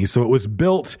thing to me. So it was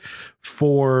built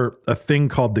for a thing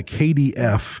called the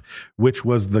KDF, which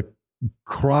was the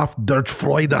Kraft der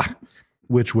Freude,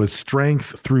 which was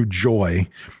Strength Through Joy,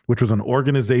 which was an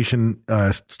organization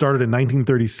started in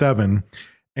 1937,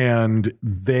 and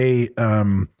they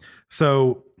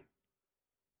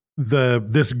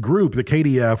this group, the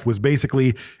KDF, was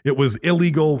basically, it was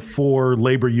illegal for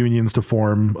labor unions to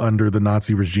form under the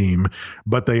Nazi regime,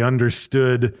 but they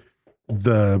understood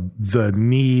the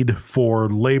need for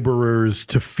laborers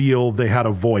to feel they had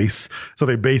a voice, so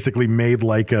they basically made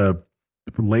like a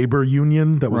labor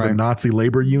union that was a Nazi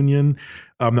labor union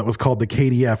that was called the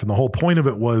KDF, and the whole point of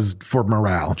it was for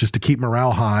morale, just to keep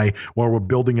morale high while we're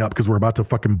building up, because we're about to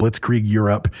fucking blitzkrieg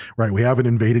Europe, right? We haven't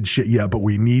invaded shit yet, but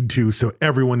we need to, so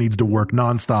everyone needs to work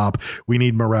nonstop. We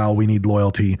need morale, we need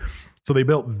loyalty. So they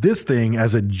built this thing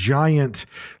as a giant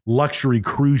luxury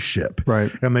cruise ship.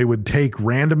 Right. And they would take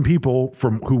random people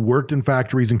who worked in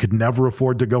factories and could never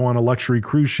afford to go on a luxury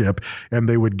cruise ship, and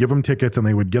they would give them tickets and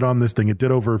they would get on this thing. It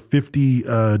did over 50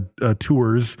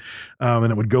 tours,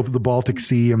 and it would go through the Baltic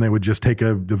Sea, and they would just take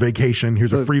a vacation.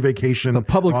 Here's a free vacation. The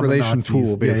public on relations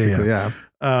tool, basically. Yeah.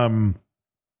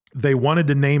 They wanted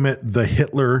to name it the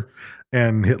Hitler,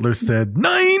 and Hitler said,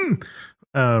 "Nein!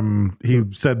 He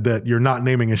said that you're not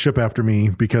naming a ship after me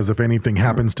because if anything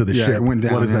happens to the Yeah, ship, it went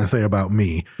down, what does yeah. that say about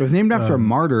me? It was named after a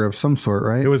martyr of some sort,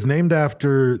 right? It was named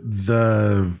after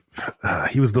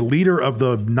he was the leader of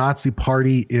the Nazi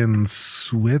party in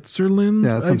Switzerland.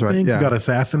 Yeah, that sounds I right. think. Yeah. He got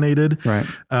assassinated, Right.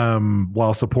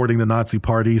 while supporting the Nazi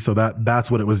party. So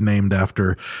that's what it was named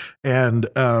after. And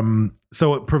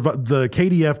so the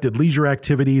KDF did leisure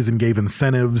activities and gave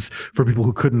incentives for people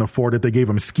who couldn't afford it. They gave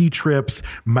them ski trips,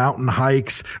 mountain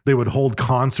hikes. They would hold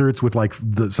concerts with like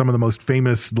some of the most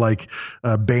famous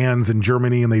bands in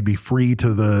Germany, and they'd be free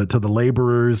to the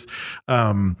laborers.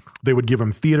 They would give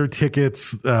them theater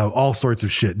tickets, all sorts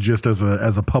of shit, just as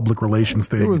a public relations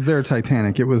thing. It was their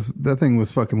Titanic. That thing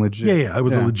was fucking legit. Yeah. It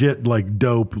was a legit,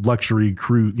 dope luxury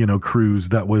cruise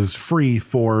that was free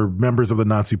for members of the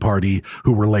Nazi party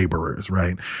who were laborers,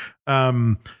 right?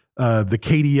 The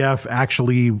KDF,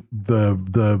 actually, the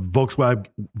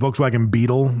Volkswagen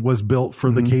Beetle was built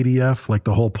for the KDF. Like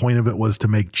the whole point of it was to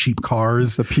make cheap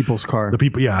cars. The people's car. The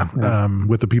people,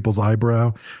 with the people's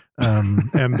eyebrow.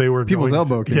 And they were People's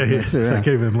elbow came in too, yeah. That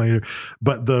came in later.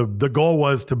 But the goal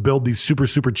was to build these super,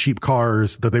 super cheap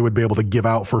cars that they would be able to give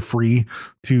out for free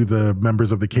to the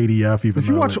members of the KDF. Even If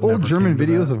you though watch it old never German came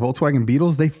to videos that. of Volkswagen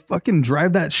Beetles, they fucking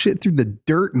drive that shit through the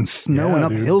dirt and snow Yeah, and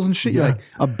up dude. hills and shit. You're Yeah. like,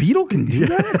 a Beetle can do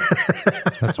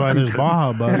that? That's why there's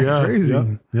Baja Bug. Yeah.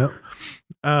 Crazy. Yep.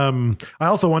 I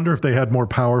also wonder if they had more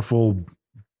powerful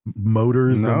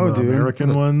motors than the dude. American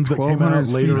It's a ones that came out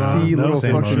 1200 later on. cc little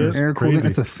Same fucking shit. air cooled. Crazy.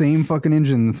 It's the same fucking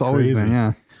engine that's always Crazy.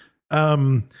 been.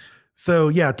 Yeah. So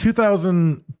yeah,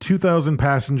 2,000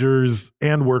 passengers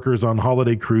and workers on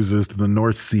holiday cruises to the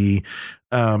North Sea.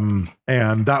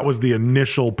 And that was the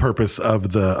initial purpose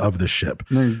of the ship.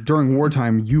 And then during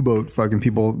wartime, U-boat fucking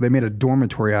people, they made a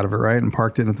dormitory out of it, right? And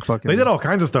parked it at the fucking. They did all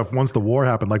kinds of stuff once the war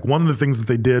happened. Like one of the things that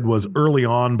they did was early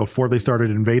on, before they started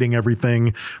invading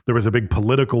everything, there was a big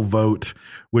political vote,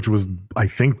 which was, I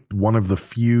think, one of the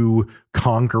few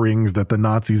conquerings that the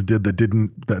Nazis did that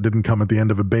didn't come at the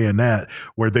end of a bayonet,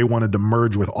 where they wanted to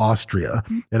merge with Austria,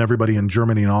 and everybody in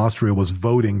Germany and Austria was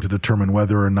voting to determine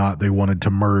whether or not they wanted to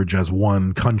merge as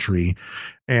one country.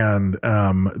 And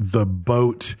the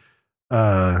boat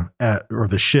or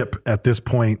the ship at this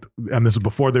point, and this is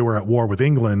before they were at war with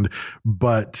England,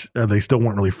 but they still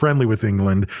weren't really friendly with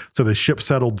England. So the ship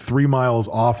settled 3 miles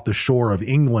off the shore of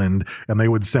England, and they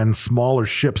would send smaller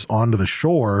ships onto the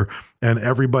shore, and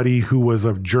everybody who was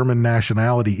of German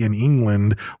nationality in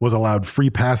England was allowed free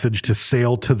passage to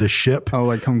sail to the ship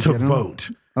come to get 'em?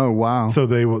 vote. Oh, wow. So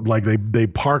they would they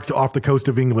parked off the coast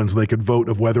of England so they could vote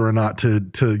of whether or not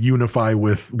to unify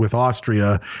with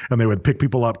Austria, and they would pick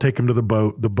people up, take them to the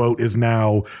boat. The boat is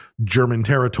now German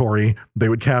territory. They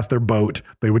would cast their boat.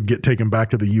 They would get taken back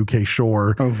to the UK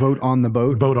shore. Oh, vote on the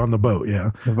boat? Vote on the boat, yeah.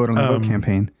 The vote on the boat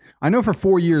campaign. I know for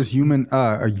 4 years, the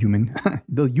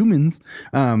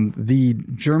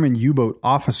German U-boat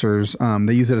officers,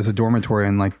 they use it as a dormitory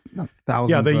and thousands.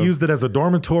 Yeah, they used it as a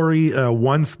dormitory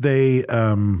once there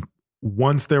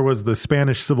was the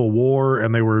Spanish Civil War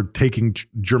and they were taking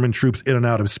German troops in and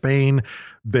out of Spain.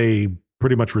 They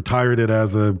pretty much retired it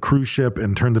as a cruise ship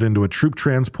and turned it into a troop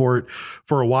transport.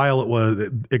 For a while,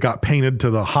 it got painted to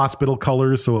the hospital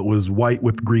colors, so it was white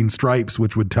with green stripes,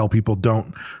 which would tell people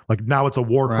now it's a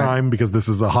war crime because this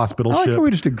is a hospital I like ship. how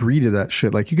we just agree to that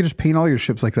shit. Like you could just paint all your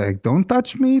ships like that. Like, don't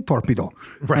touch me, torpedo.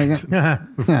 Right. Yeah,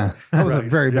 that was a Right.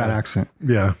 very bad accent.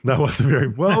 Yeah, that was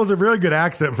it was a very good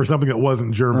accent for something that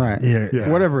wasn't German. Right. Yeah.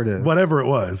 Whatever it is. Whatever it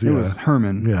was. It was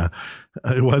Herman. Yeah.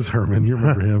 It was Herman. You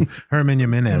remember him. Herman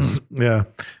Jimenez. Yeah.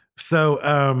 So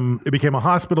it became a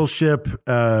hospital ship.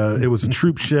 It was a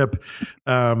troop ship.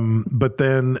 But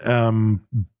then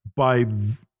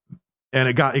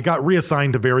it got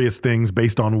reassigned to various things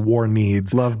based on war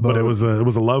needs. Love boat. But it was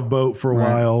a love boat for a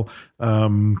while.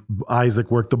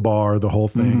 Isaac worked the bar, the whole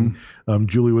thing.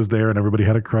 Julie was there and everybody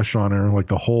had a crush on her, like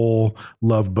the whole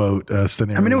love boat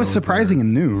scenario. I mean, it was surprising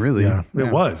and new, really. Yeah,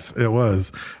 it was.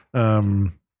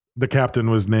 The captain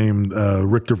was named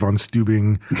Richter von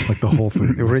Steubing, like the whole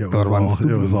thing. Richter von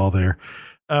Steubing. It was all there.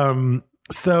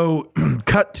 So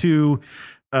cut to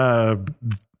the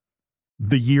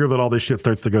year that all this shit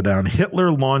starts to go down.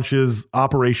 Hitler launches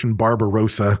Operation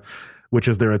Barbarossa, which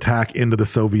is their attack into the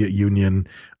Soviet Union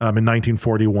in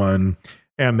 1941.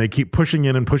 And they keep pushing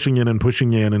in and pushing in and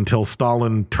pushing in until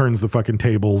Stalin turns the fucking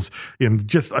tables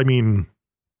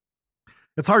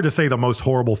it's hard to say the most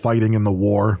horrible fighting in the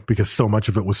war because so much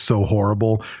of it was so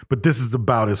horrible, but this is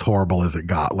about as horrible as it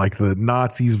got. Like the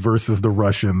Nazis versus the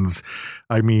Russians.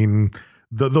 I mean,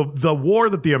 the war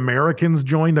that the Americans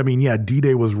joined. I mean, yeah,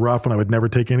 D-Day was rough, and I would never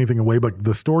take anything away. But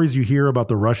the stories you hear about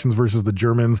the Russians versus the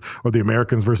Germans or the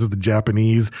Americans versus the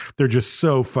Japanese, they're just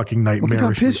so fucking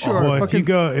nightmarish. Well,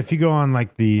 if you go on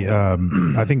like the,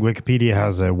 I think Wikipedia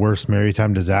has a worst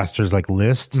maritime disasters like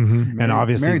list, and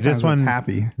obviously this one,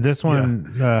 this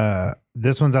one,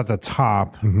 this one's at the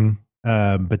top.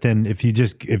 But then if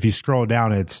you scroll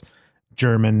down, it's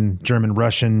German,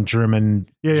 Russian, Japan.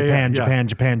 And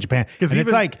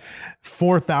it's like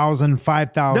 4,000,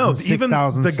 5,000,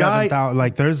 6,000, 7,000.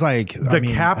 Like there's like the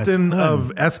captain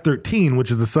of S-13,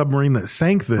 which is the submarine that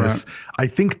sank this. Right. I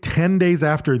think 10 days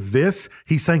after this,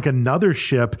 he sank another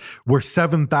ship where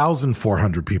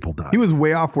 7,400 people died. He was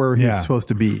way off where he was supposed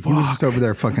to be. He was just over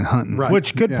there fucking hunting. Right.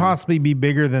 Which could possibly be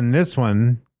bigger than this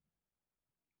one.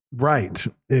 Right.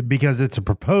 Because it's a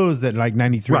proposed that like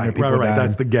 9,300 people died.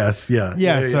 That's the guess.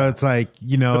 Yeah. So it's like,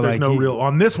 you know, but there's like no real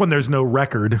on this one. There's no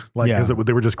record, like because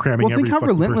they were just cramming. Well, think how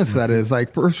relentless that is.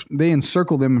 Like first they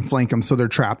encircle them and flank them, so they're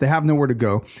trapped. They have nowhere to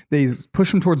go. They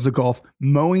push them towards the Gulf,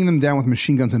 mowing them down with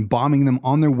machine guns and bombing them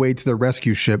on their way to their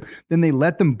rescue ship. Then they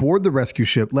let them board the rescue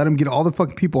ship, let them get all the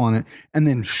fucking people on it, and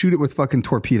then shoot it with fucking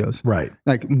torpedoes. Right.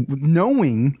 Like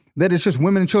knowing that it's just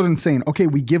women and children saying, "Okay,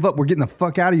 we give up. We're getting the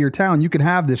fuck out of your town. You can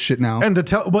have this shit now." And to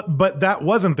tell, but that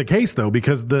wasn't the case though,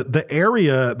 because the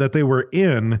area that they were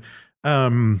in,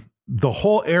 the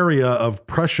whole area of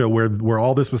Prussia where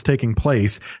all this was taking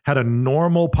place had a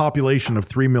normal population of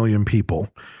 3 million people.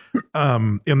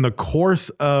 In the course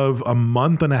of a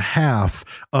month and a half,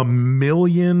 1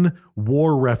 million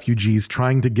war refugees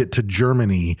trying to get to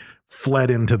Germany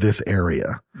fled into this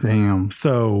area. Damn.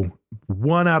 So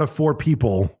 1 out of 4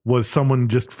 people was someone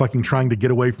just fucking trying to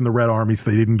get away from the Red Army so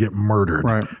they didn't get murdered.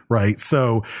 Right.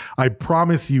 So I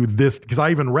promise you this, because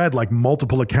I even read like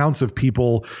multiple accounts of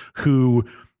people who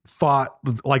thought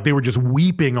like they were just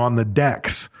weeping on the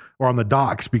decks or on the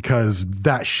docks because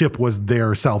that ship was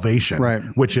their salvation, right?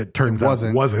 Which it turns out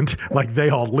wasn't. Like they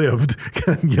all lived,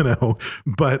 you know.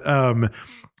 But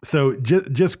so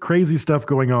just crazy stuff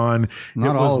going on.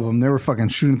 Not all of them. They were fucking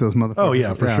shooting at those motherfuckers. Oh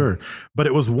yeah, for sure. But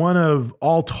it was one of,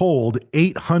 all told,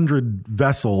 800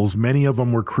 vessels. Many of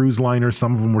them were cruise liners.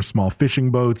 Some of them were small fishing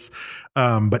boats.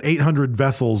 But 800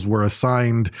 vessels were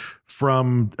assigned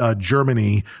from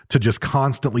Germany to just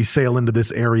constantly sail into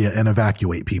this area and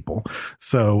evacuate people.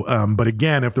 So, but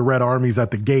again, if the Red Army's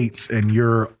at the gates and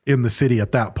you're in the city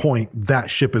at that point, that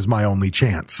ship is my only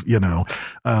chance, you know,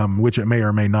 which it may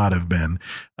or may not have been.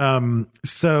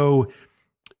 So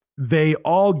they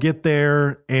all get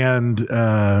there, and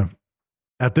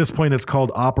at this point it's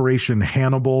called Operation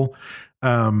Hannibal.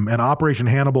 And Operation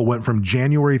Hannibal went from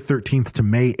January 13th to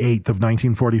May 8th of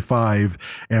 1945.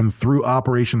 And through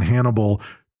Operation Hannibal,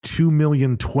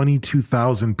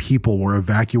 2,022,000 people were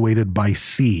evacuated by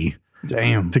sea.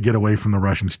 Damn. To get away from the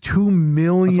Russians. 2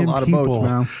 million people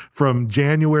boats, from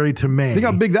January to May. Think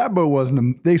how big that boat was.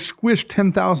 They squished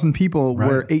 10,000 people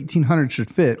where 1,800 should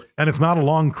fit. And it's not a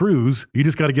long cruise. You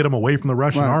just got to get them away from the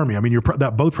Russian army. I mean,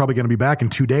 that boat's probably going to be back in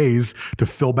 2 days to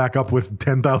fill back up with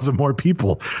 10,000 more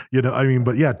people. You know, I mean,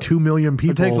 but yeah, 2 million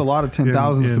people. It takes a lot of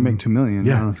 10,000s to make 2 million.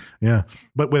 Yeah.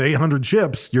 But with 800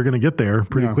 ships, you're going to get there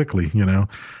pretty quickly, you know.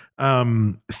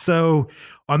 So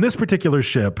on this particular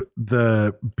ship,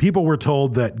 the people were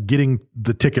told that getting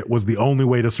the ticket was the only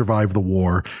way to survive the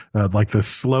war. Like the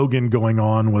slogan going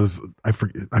on was, I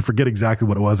forget exactly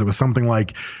what it was. It was something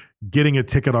like, getting a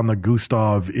ticket on the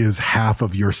Gustav is half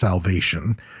of your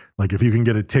salvation. Like if you can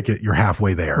get a ticket, you're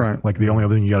halfway there. Right. Like the only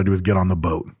other thing you got to do is get on the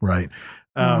boat. Right.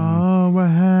 We're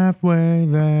halfway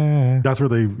there. That's where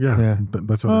they, that's where they wrote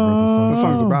the song. The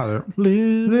song's about it.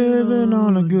 Living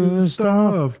on a good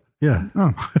stuff. Yeah.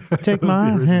 Take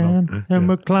my hand and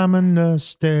we're climbing the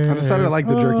stairs. I decided I like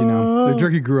the jerky now. The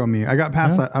jerky grew on me. I got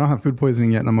past that. I don't have food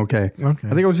poisoning yet and I'm okay. I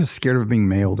think I was just scared of it being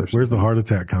mailed or something. Where's the heart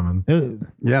attack coming?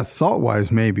 Yeah,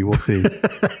 salt-wise, maybe. We'll see.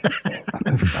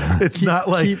 It's not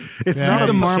like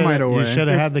the Marmite away. You should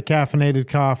have had the caffeinated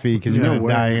coffee because you're going to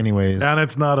die anyways. And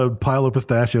it's not a pile of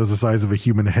pistachios the size of a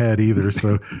human head either.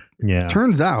 So yeah.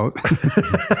 Turns out,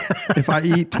 if I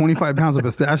eat 25 pounds of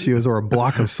pistachios or a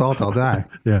block of salt, I'll die.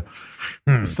 Yeah.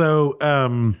 So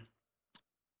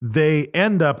they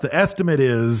end up, the estimate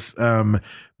is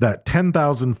that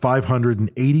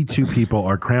 10,582 people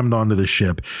are crammed onto the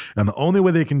ship. And the only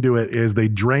way they can do it is they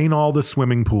drain all the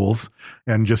swimming pools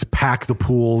and just pack the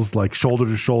pools like shoulder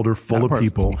to shoulder full of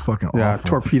people. Fucking awful.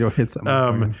 Torpedo hits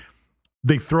them.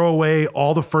 They throw away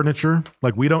all the furniture.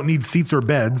 Like, we don't need seats or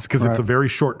beds because it's a very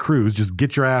short cruise. Just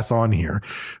get your ass on here.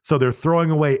 So they're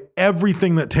throwing away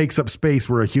everything that takes up space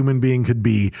where a human being could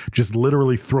be, just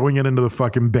literally throwing it into the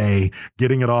fucking bay,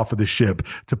 getting it off of the ship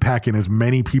to pack in as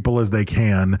many people as they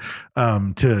can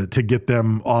to get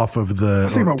them off of the. I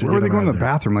was thinking about where were they going to the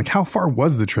bathroom? Like, how far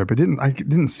was the trip? I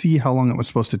didn't see how long it was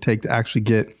supposed to take to actually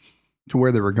get to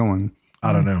where they were going.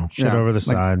 I don't know. Shit over the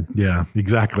side. Yeah,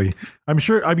 exactly. I'm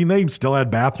sure. I mean, they still had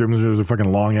bathrooms. There was a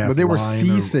fucking long ass. But they were line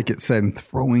seasick. It said, and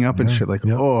throwing up and shit. Like,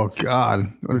 oh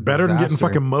god, what a better than getting disaster.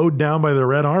 fucking mowed down by the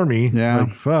Red Army. Yeah,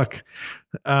 like fuck.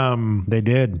 They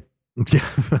did. Yeah.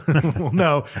 Well,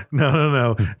 no.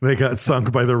 They got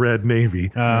sunk by the Red Navy.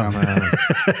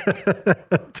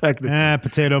 Technically,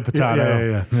 potato.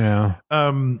 Yeah.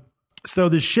 So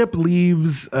the ship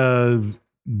leaves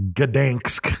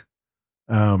Gdansk.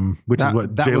 Which is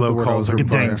what J-Lo calls her butt.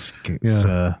 Gdansk.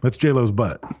 Yeah. That's J-Lo's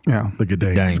butt. Yeah. The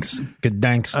Gdansk.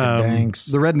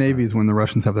 Gdansk. The Red Navy's when the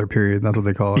Russians have their period. That's what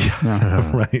they call it.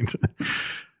 Yeah. Right.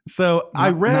 So I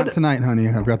read... Not tonight, honey.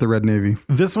 I've got the Red Navy.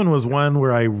 This one was one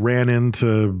where I ran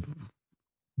into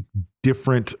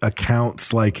different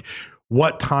accounts, like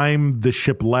what time the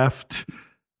ship left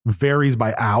varies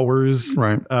by hours.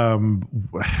 Right.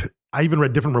 I even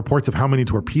read different reports of how many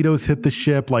torpedoes hit the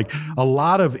ship, like a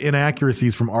lot of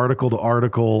inaccuracies from article to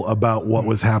article about what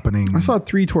was happening. I saw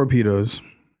 3 torpedoes.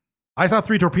 I saw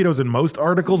 3 torpedoes in most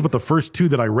articles, but the first 2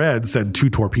 that I read said 2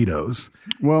 torpedoes.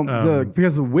 Well,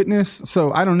 because the witness,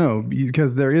 so I don't know,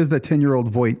 because there is that 10-year-old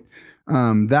Voight.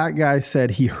 That guy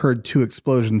said he heard 2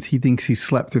 explosions. He thinks he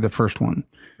slept through the first one.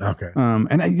 Okay.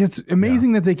 And it's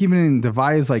amazing that they keep even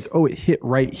devise like, oh, it hit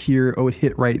right here. Oh, it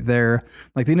hit right there.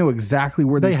 Like they know exactly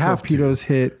where these torpedoes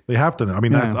hit. They have to know. I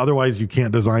mean, that's otherwise you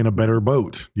can't design a better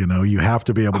boat. You know, you have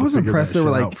to be able to figure that shit out. I was impressed. They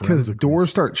were like, because doors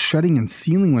start shutting and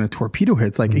sealing when a torpedo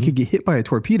hits. Like it could get hit by a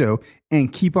torpedo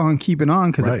and keep on keeping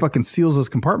on because it fucking seals those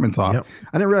compartments off. Yep.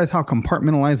 I didn't realize how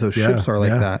compartmentalized those ships are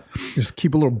like that. Just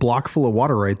keep a little block full of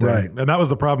water right there. Right. And that was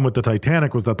the problem with the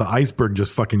Titanic, was that the iceberg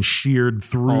just fucking sheared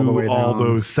through all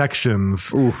those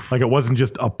sections. Oof. Like it wasn't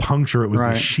just a puncture, it was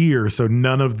a shear. So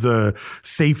none of the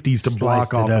safeties to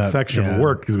block off a section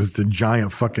worked because it was the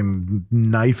giant fucking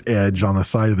knife edge on the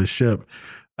side of the ship.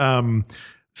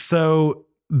 So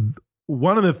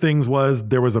one of the things was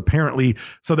there was apparently,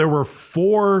 so there were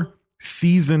 4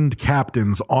 seasoned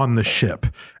captains on the ship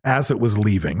as it was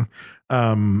leaving.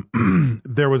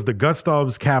 There was the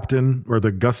Gustav's captain, or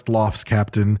the Gustloff's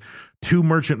captain, 2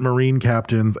 merchant marine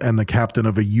captains, and the captain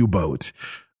of a U-boat.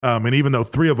 And even though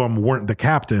 3 of them weren't the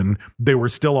captain, they were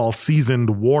still all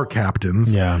seasoned war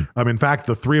captains. Yeah. In fact,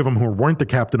 the 3 of them who weren't the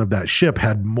captain of that ship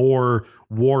had more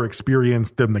war experience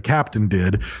than the captain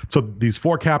did. So these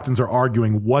 4 captains are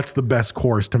arguing what's the best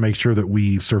course to make sure that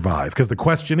we survive. Because the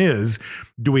question is,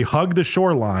 do we hug the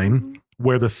shoreline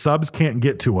where the subs can't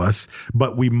get to us,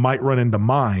 but we might run into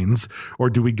mines, or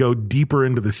do we go deeper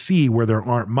into the sea where there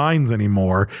aren't mines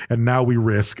anymore, and now we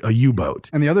risk a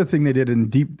U-boat? And the other thing they did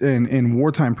in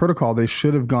wartime protocol, they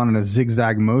should have gone in a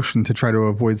zigzag motion to try to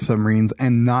avoid submarines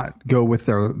and not go with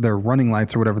their running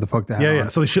lights or whatever the fuck they have. Yeah.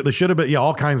 So they should have been,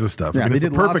 all kinds of stuff. Yeah, I mean, it's the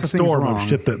perfect storm of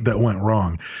shit that went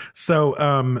wrong. So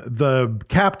the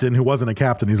captain, who wasn't a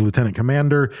captain, he's a lieutenant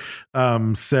commander,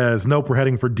 says, nope, we're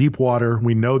heading for deep water.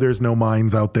 We know there's no mines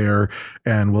out there,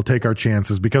 and we'll take our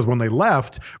chances, because when they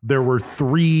left, there were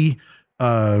 3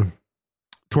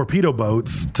 torpedo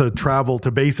boats to travel to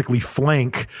basically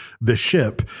flank the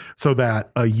ship so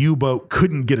that a U-boat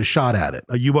couldn't get a shot at it.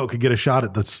 A U-boat could get a shot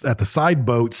at the side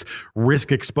boats,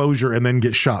 risk exposure, and then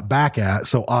get shot back at.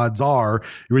 So odds are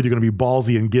you're either going to be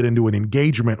ballsy and get into an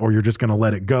engagement, or you're just going to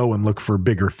let it go and look for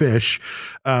bigger fish.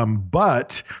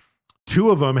 But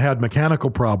 2 of them had mechanical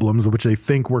problems, which they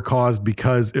think were caused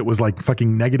because it was like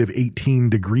fucking negative 18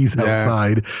 degrees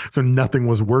outside. So nothing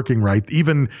was working right.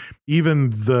 Even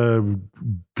the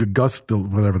Gust,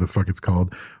 whatever the fuck it's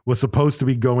called, was supposed to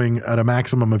be going at a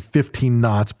maximum of 15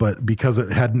 knots, but because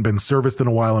it hadn't been serviced in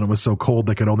a while and it was so cold,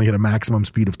 they could only hit a maximum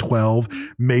speed of 12.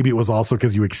 Maybe it was also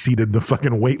because you exceeded the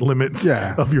fucking weight limits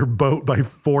of your boat by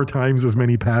 4 times as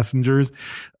many passengers.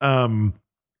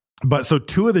 But so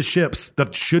 2 of the ships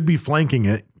that should be flanking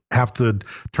it have to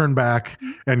turn back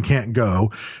and can't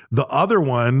go. The other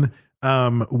one,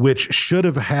 which should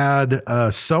have had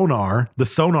sonar, the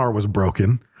sonar was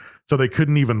broken. So they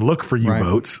couldn't even look for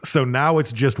U-boats. Right. So now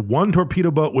it's just 1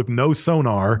 torpedo boat with no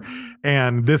sonar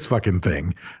and this fucking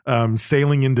thing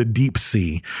sailing into deep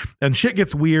sea. And shit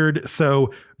gets weird.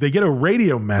 So they get a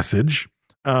radio message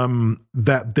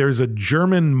that there's a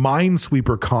German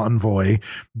minesweeper convoy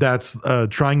that's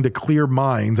trying to clear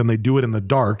mines, and they do it in the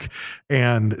dark.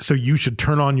 And so you should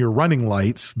turn on your running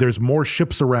lights. There's more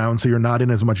ships around, so you're not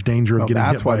in as much danger of getting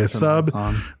hit by a sub.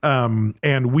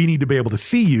 And we need to be able to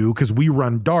see you because we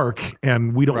run dark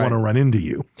and we don't want to run into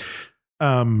you.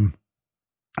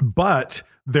 But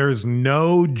there's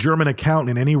no German account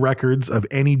in any records of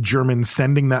any German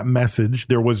sending that message.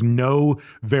 There was no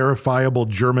verifiable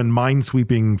German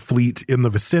minesweeping fleet in the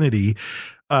vicinity.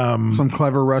 Some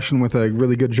clever Russian with a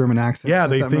really good German accent. Yeah,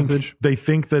 they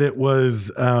think that it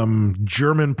was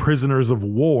German prisoners of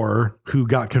war who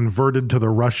got converted to the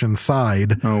Russian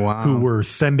side. Oh, wow. Who were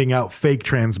sending out fake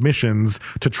transmissions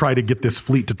to try to get this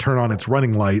fleet to turn on its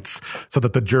running lights so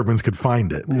that the Germans could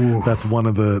find it. Ooh. That's one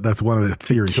of the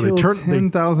theories. So they turn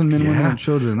 10,000 men, women, and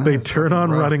children. They turn on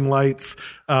running lights.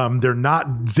 They're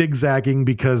not zigzagging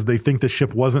because they think the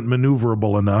ship wasn't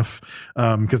maneuverable enough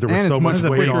because there was so much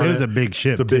weight on it. It was a big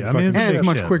ship. It's a big fucking and it's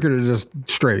much ship. quicker to just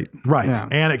straight. Right. Yeah.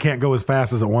 And it can't go as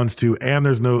fast as it wants to. And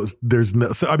there's no,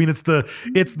 so I mean, it's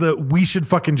the, we should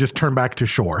fucking just turn back to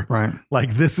shore. Right.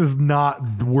 Like this is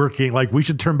not working. Like we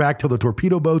should turn back till the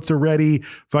torpedo boats are ready,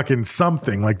 fucking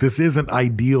something. Like this isn't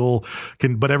ideal.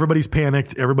 But everybody's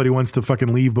panicked. Everybody wants to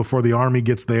fucking leave before the army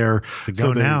gets there. It's the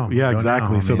go now. Yeah, go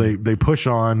exactly. Now, so they push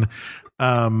on.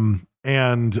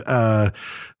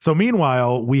 So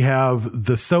meanwhile, we have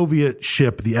the Soviet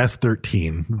ship, the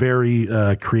S-13, very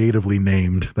creatively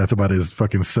named. That's about as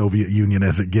fucking Soviet Union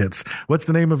as it gets. What's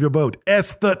the name of your boat?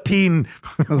 S-13.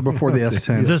 That was before the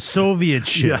S-10. The Soviet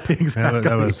ship. Yeah, exactly.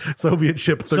 That was Soviet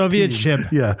ship 13. Soviet ship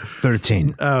yeah.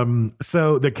 13.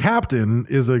 So the captain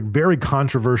is a very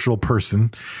controversial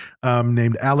person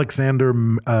named Alexander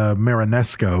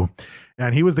Marinesko,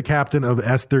 and he was the captain of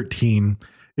S-13.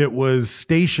 It was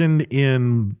stationed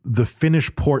in the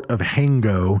Finnish port of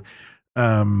Hango.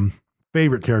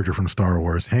 Favorite character from Star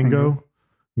Wars, Hango.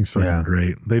 He's fucking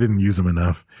great. They didn't use him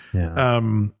enough. Yeah.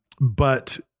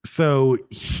 But so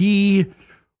he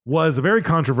was a very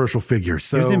controversial figure.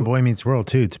 So he was in Boy Meets World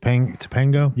too.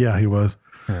 Topango. Yeah, he was.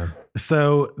 Yeah.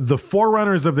 So the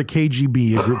forerunners of the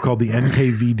KGB, a group called the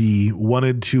NKVD,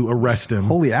 wanted to arrest him.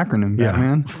 Holy acronym,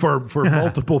 Batman. For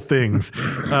multiple things.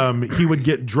 He would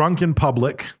get drunk in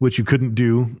public, which you couldn't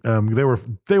do.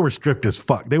 They were strict as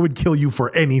fuck. They would kill you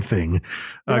for anything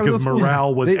because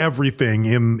morale was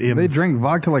everything. They drank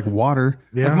vodka like water.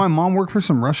 Yeah. Like my mom worked for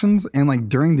some Russians, and like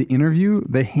during the interview,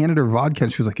 they handed her vodka,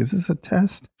 and she was like, "Is this a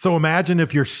test?" So imagine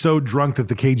if you're so drunk that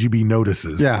the KGB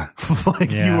notices. Yeah,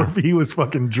 he was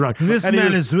fucking drunk. This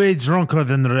man is way drunker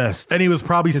than the rest. And he was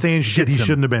probably saying shit he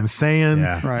shouldn't have been saying.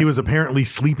 Yeah. Right. He was apparently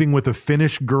sleeping with a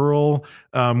Finnish girl,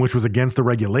 which was against the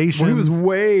regulations. Well, he was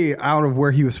way out of where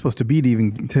he was supposed to be to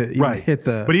even hit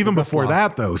the. But even the before Westlaw.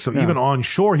 that, though, so even on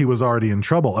shore, he was already in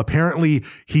trouble. Apparently,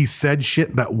 he said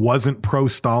shit that wasn't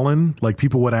pro-Stalin. Like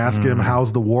people would ask him,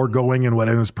 "How's the war going?" and what,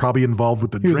 and it was probably involved with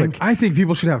the He was drink. like, "I think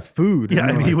people should have food." Yeah,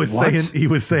 and they're he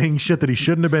like, was saying shit that he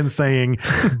shouldn't have been saying,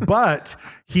 but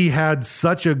he had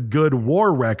such a good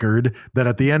war record that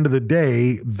at the end of the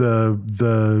day, the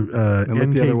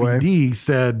NKVD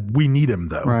said we need him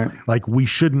though. Right. Like we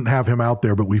shouldn't have him out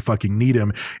there, but we fucking need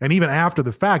him. And even after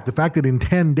the fact that in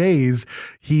 10 days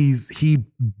he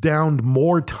downed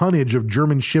more tonnage of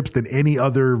German ships than any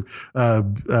other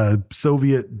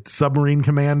Soviet submarine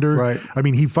commander. Right. I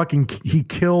mean, he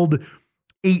killed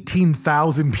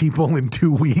 18,000 people in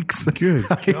 2 weeks. Good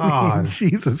God.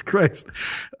 Jesus Christ.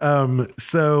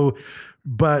 So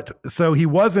he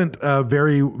wasn't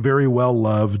very, very well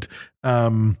loved.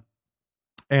 And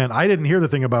I didn't hear the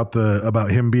thing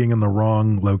about him being in the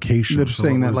wrong location. They're just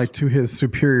saying that like to his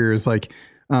superiors, like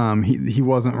he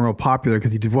wasn't real popular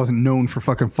because he wasn't known for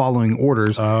fucking following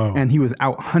orders, and he was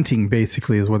out hunting.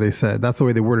 Basically, is what they said. That's the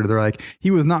way they worded it. They're like,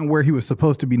 he was not where he was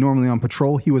supposed to be normally on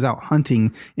patrol. He was out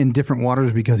hunting in different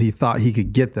waters because he thought he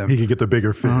could get them. He could get the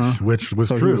bigger fish, which was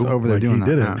So he true. was over there Like, doing he that,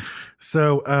 did it.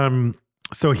 yeah.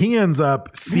 So he ends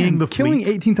up seeing the killing fleet.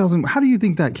 18,000. How do you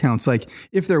think that counts? Like,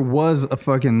 if there was a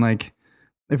fucking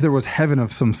if there was heaven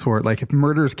of some sort, like if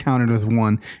murders counted as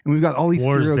one, and we've got all these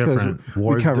War's serial killers different. we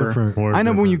War's cover. different. War's I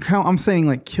know, but when you different. count, I'm saying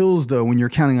like kills though. When you're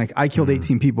counting, like I killed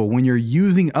 18 people. When you're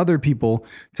using other people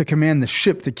to command the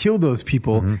ship to kill those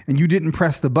people, and you didn't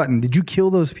press the button, did you kill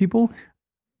those people?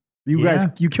 You guys,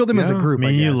 you killed them as a group.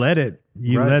 I mean, you guess. led it.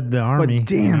 You Right. led the army. But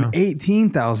damn, you know?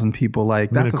 18,000 people.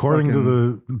 Like I mean, that's according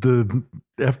to the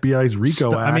FBI's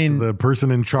RICO Act, the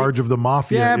person in charge of the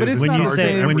mafia. Yeah, but is it's in not when you charge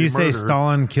say of when every you say murder.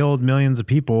 Stalin killed millions of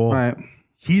people, right.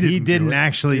 he didn't do it.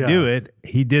 actually Yeah. do it.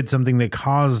 He did something that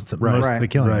caused most of the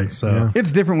killing. Right. So Yeah.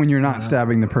 It's different when you're not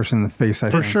stabbing the person in the face. I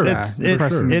For think. sure. Yeah, it's you're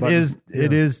pressing the button.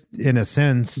 it is in a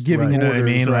sense Giving you know what I orders,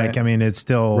 mean. right. Like I mean, it's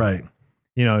still Right.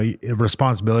 You know,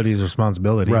 responsibility is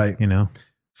responsibility. Right. You know.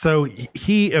 So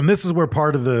he, and this is where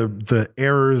part of the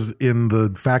errors in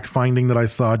the fact finding that I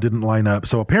saw didn't line up.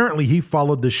 So apparently he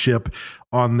followed the ship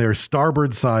on their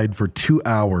starboard side for 2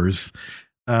 hours.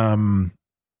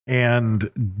 And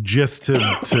just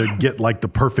to get like the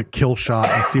perfect kill shot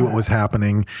and see what was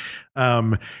happening.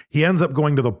 He ends up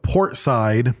going to the port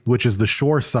side, which is the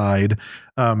shore side,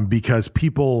 because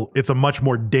it's a much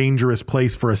more dangerous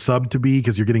place for a sub to be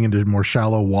because you're getting into more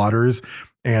shallow waters.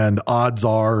 And odds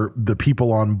are the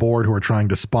people on board who are trying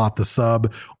to spot the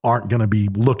sub aren't going to be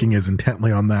looking as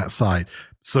intently on that side.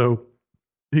 So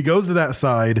he goes to that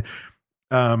side.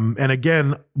 And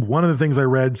again, one of the things I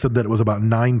read said that it was about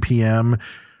 9 p.m.,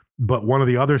 but one of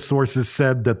the other sources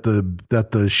said that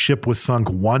the ship was sunk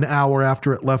 1 hour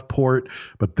after it left port.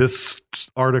 But this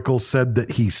article said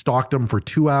that he stalked them for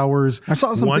 2 hours. I saw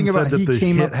something One about said that he the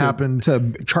came hit up happened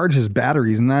to charge his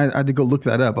batteries, and I had to go look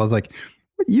that up. I was like,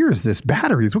 what year is this?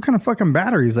 Batteries? What kind of fucking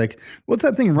batteries? Like, what's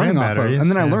that thing running off of? batteries, And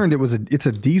then I yeah. learned it's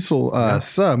a diesel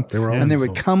sub, and they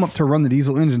would come up to run the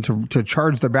diesel engine to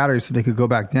charge their batteries so they could go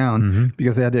back down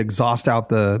because they had to exhaust out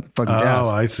the fucking gas. Oh,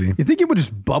 I see. You think it would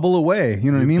just bubble away? You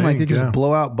know what I mean? Like they think, just yeah.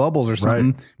 blow out bubbles or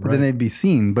something, but then right. they'd be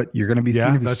seen. But you're going to be Yeah,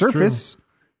 seen if you that's surface.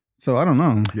 So I don't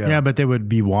know. Yeah. but they would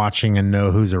be watching and know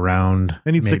who's around.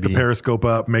 And he'd stick the maybe. periscope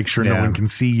up, make sure no Yeah. one can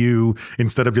see you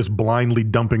instead of just blindly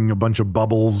dumping a bunch of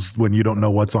bubbles when you don't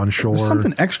know what's on shore. There's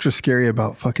something extra scary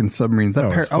about fucking submarines. Oh,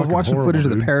 it's I was fucking watching horrible, footage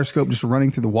of the dude. periscope just running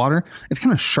through the water. It's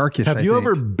kind of sharkish. Have you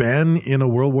ever been in a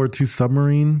World War II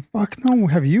submarine? Fuck no.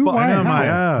 Have you? Well, I know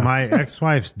How? my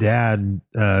ex-wife's dad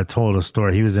told a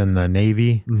story. He was in the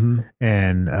Navy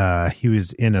and he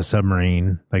was in a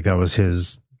submarine. Like that was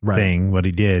his thing, what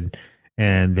he did.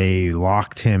 And they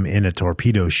locked him in a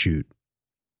torpedo chute.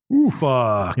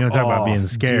 Fuck. You know, talk about being off,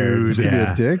 scared. dude. To be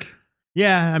Yeah. a dick?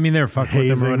 Yeah, I mean they're fucking with him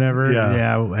Hazing, or whatever.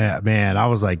 yeah. Yeah, man. I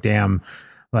was like, damn,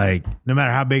 like no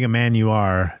matter how big a man you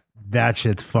are, that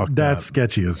shit's fucked That's up.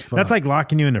 sketchy as fuck. That's like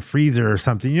locking you in a freezer or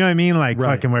something. You know what I mean? Like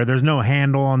Right. fucking where there's no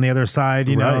handle on the other side.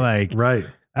 You know, Right, like right.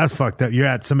 That's fucked up. You're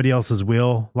at somebody else's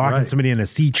wheel, locking Right. somebody in a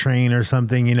sea train or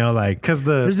something. You know, like 'Cause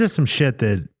there's just some shit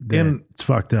that it's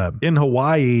fucked up. in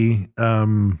Hawaii,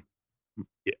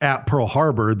 at Pearl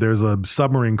Harbor, there's a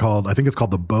submarine called, I think it's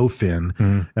called the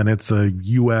Bowfin, and it's a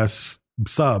U.S.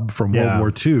 sub from Yeah.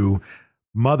 World War II.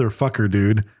 Motherfucker,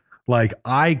 dude. Like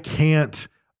I can't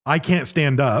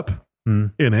stand up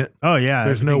in it. Oh yeah,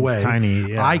 There's no way. everything's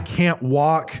Tiny. Yeah. I can't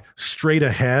walk straight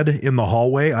ahead in the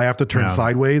hallway. I have to turn Yeah.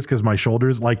 sideways because my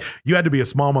shoulders, like you had to be a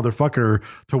small motherfucker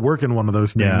to work in one of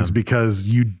those things Yeah. because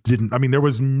you didn't, I mean, there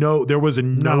was no Not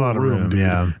a lot of room, dude.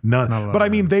 yeah. None. Not a lot But I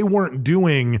of mean, room. they weren't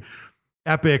doing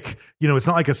epic, you know, it's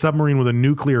not like a submarine with a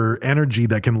nuclear energy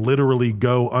that can literally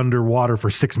go underwater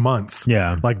for 6 months.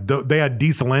 Yeah. Like they had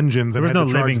diesel engines and There was had no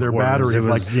to charge living their quarters. batteries. It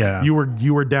was- Like yeah.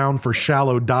 you were down for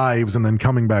shallow dives and then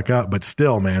coming back up. But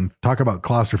still, man, talk about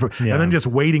claustrophobic. Yeah. And then just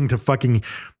waiting to fucking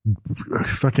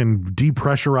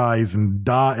depressurize and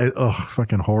die. Oh,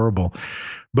 fucking horrible.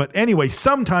 But anyway,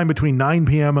 sometime between 9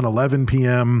 p.m. and 11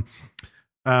 p.m.,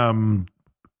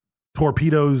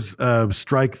 torpedoes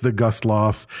strike the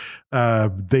Gustloff.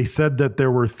 They said that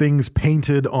there were things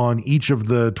painted on each of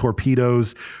the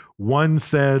torpedoes. One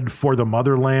said for the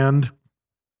motherland.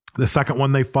 The second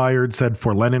one they fired said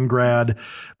for Leningrad.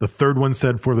 The third one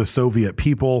said for the Soviet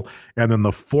people. And then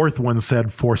the fourth one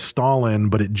said for Stalin,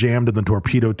 but it jammed in the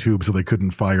torpedo tube so they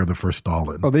couldn't fire the for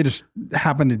Stalin. Oh, they just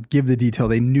happened to give the detail.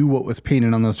 They knew what was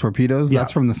painted on those torpedoes. Yeah.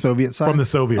 That's from the Soviet side. From the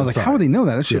Soviet I was like, side. how would they know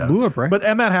that? That shit Yeah. blew up, right?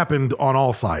 And that happened on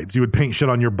all sides. You would paint shit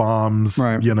on your bombs,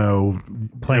 Right. you know,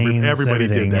 Planes, everybody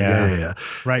everything, did that. yeah. Yeah.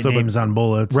 Write but- names on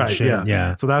bullets. Right. And shit.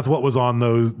 Yeah. So that's what was on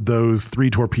those three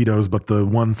torpedoes, but the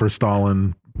one for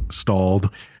Stalin stalled.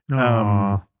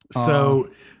 Aw. So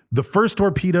the first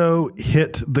torpedo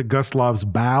hit the Gustlov's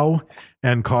bow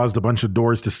and caused a bunch of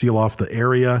doors to seal off the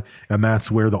area. And that's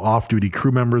where the off-duty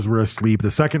crew members were asleep.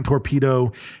 The second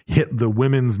torpedo hit the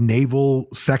women's naval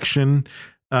section,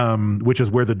 which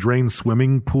is where the drained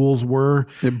swimming pools were.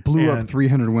 it blew up And-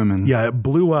 300 women. Yeah, it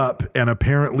blew up, and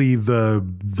apparently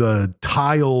the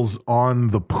tiles on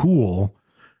the pool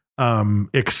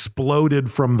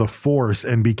exploded from the force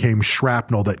and became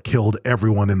shrapnel that killed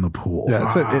everyone in the pool. Yeah,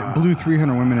 so it blew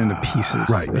 300 women into pieces.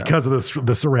 Right, Yeah. because of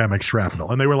the ceramic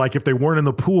shrapnel. And they were like, if they weren't in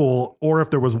the pool or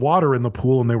if there was water in the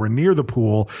pool and they were near the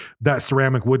pool, that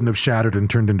ceramic wouldn't have shattered and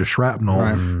turned into shrapnel.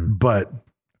 Right. But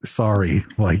sorry,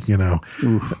 like, you know.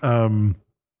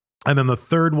 And then the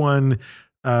third one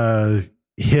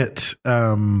hit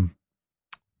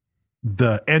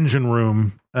the engine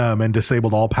room and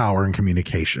disabled all power and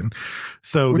communication.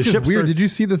 So Which the is ship weird. starts- Did you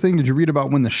see the thing? Did you read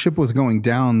about when the ship was going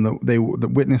down? The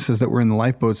witnesses that were in the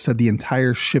lifeboats said the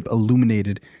entire ship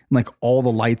illuminated, and like all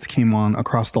the lights came on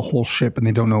across the whole ship, and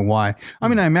they don't know why. I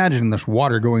mean, I imagine there's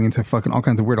water going into fucking all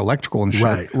kinds of weird electrical and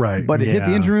shit. Right. But it hit the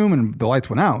Yeah. engine room, and the lights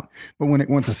went out. But when it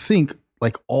went to sink,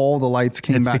 like all the lights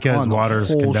came It's back because on. The water's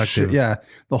whole conductive. ship- yeah,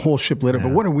 the whole ship lit up.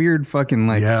 But what a weird fucking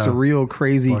like Yeah. surreal,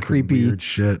 crazy, Fucking creepy weird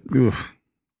shit. Oof.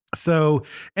 So,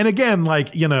 and again,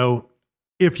 like, you know,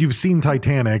 if you've seen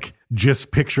Titanic,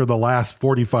 just picture the last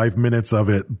 45 minutes of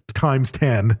it times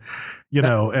 10, you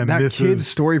know, and that this kid's is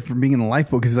story from being in the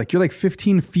lifeboat, because he's like, you're like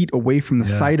 15 feet away from the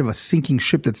side of a sinking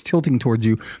ship that's tilting towards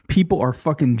you. People are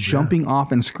fucking jumping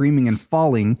off and screaming and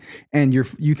falling, and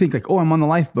you think like, oh, I'm on the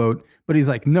lifeboat, but he's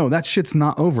like, no, that shit's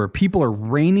not over. People are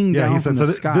raining down he from said,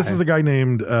 the so sky. this is a guy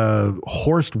named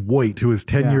Horst Voigt, who is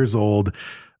 10 years old.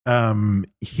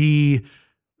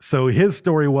 So his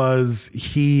story was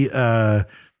he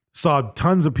saw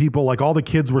tons of people, like all the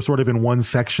kids were sort of in one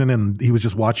section, and he was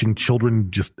just watching children,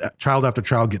 just child after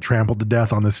child, get trampled to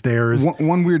death on the stairs.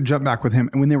 One weird jump back with him,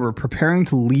 and when they were preparing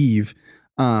to leave,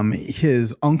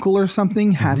 his uncle or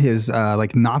something had his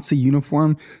like Nazi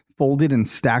uniform folded and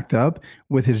stacked up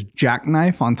with his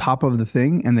jackknife on top of the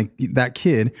thing, and that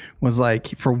kid was like,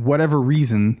 for whatever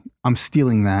reason, I'm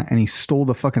stealing that, and he stole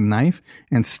the fucking knife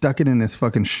and stuck it in his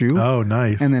fucking shoe. Oh,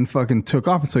 nice. And then fucking took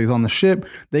off. So he's on the ship.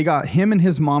 They got him and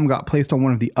his mom got placed on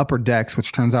one of the upper decks,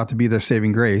 which turns out to be their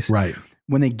saving grace. Right.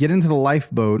 When they get into the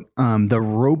lifeboat, the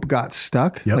rope got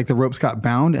stuck, like the ropes got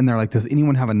bound, and they're like, does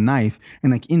anyone have a knife?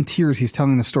 And like in tears, he's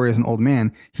telling the story as an old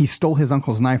man. He stole his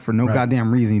uncle's knife for no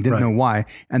goddamn reason. He didn't know why.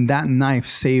 And that knife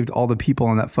saved all the people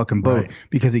on that fucking boat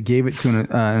because he gave it to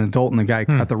an adult, and the guy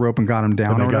cut the rope and got him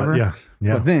down or whatever.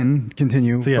 Yeah. But then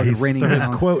continue. So yeah, fucking raining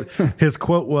down. his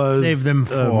quote was, Save them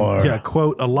for.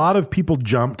 quote, a lot of people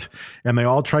jumped and they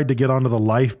all tried to get onto the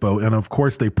lifeboat. And of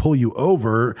course they pull you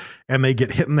over and they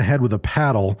get hit in the head with a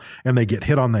paddle and they get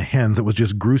hit on the hens. It was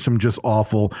just gruesome, just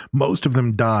awful. Most of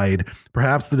them died.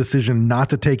 Perhaps the decision not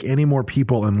to take any more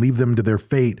people and leave them to their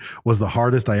fate was the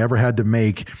hardest I ever had to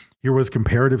make. Here was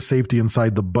comparative safety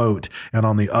inside the boat, and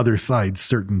on the other side,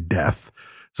 certain death.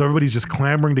 So everybody's just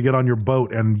clamoring to get on your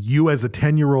boat, and you as a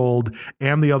 10-year-old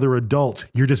and the other adults,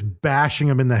 you're just bashing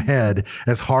them in the head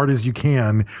as hard as you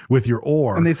can with your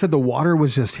oar. And they said the water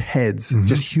was just heads,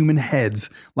 just human heads,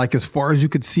 like as far as you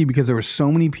could see, because there were so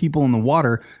many people in the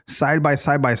water, side by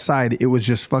side by side. It was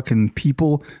just fucking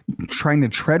people trying to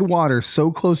tread water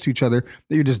so close to each other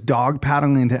that you're just dog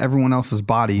paddling into everyone else's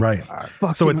body. Right.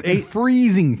 Fucking, So it's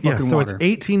freezing fucking so water. it's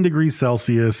 18 degrees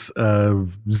Celsius,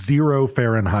 0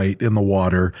 Fahrenheit in the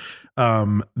water.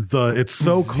 It's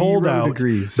so 0 cold out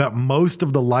degrees. that most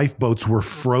of the lifeboats were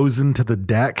frozen to the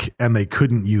deck and they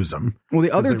couldn't use them. Well,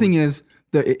 the other thing is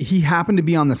that he happened to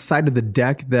be on the side of the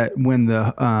deck that when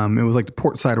the it was like the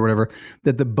port side or whatever,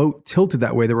 that the boat tilted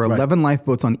that way. There were 11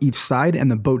 lifeboats on each side,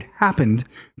 and the boat happened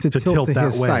to tilt to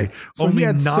that his way. side. So Only he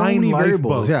had 9 so many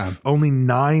lifeboats. variables. Only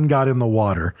 9 got in the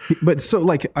water. But so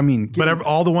like, I mean, But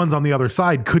all the ones on the other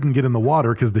side couldn't get in the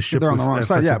water because the ship they're on was the wrong at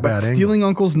side. such Yeah, a but bad stealing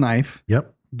Uncle's knife.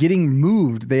 Yep. Getting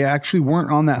moved. They actually weren't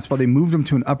on that spot. They moved him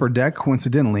to an upper deck,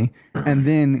 coincidentally, and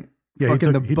then Yeah,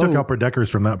 fucking he took upper deckers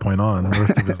from that point on. The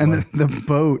rest of his and life. the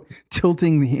boat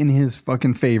tilting in his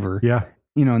fucking favor. Yeah.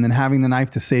 You know, and then having the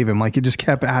knife to save him. Like it just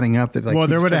kept adding up. That like Well, he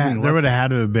there just would kept have getting there would lucky. have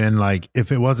had to have been like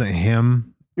if it wasn't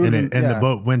him and the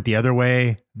boat went the other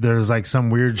way. There's like some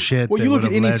weird shit. Well, that you look would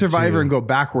at have any led survivor to- and go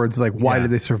backwards. Like, why Yeah.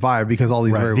 did they survive? Because all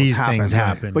these Right. variables These things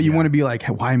happen, But you yeah. want to be like,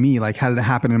 why me? Like, how did it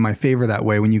happen in my favor that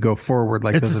way? When you go forward,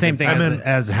 like It's the those same are thing things-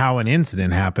 as how an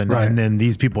incident happened, Right. and then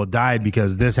these people died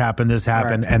because this happened,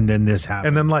 and then this happened.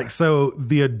 And then, like, so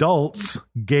the adults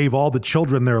gave all the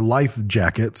children their life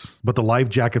jackets, but the life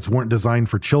jackets weren't designed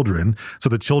for children. So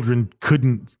the children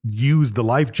couldn't use the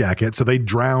life jacket. So they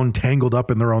drowned tangled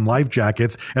up in their own life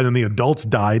jackets. And then the adults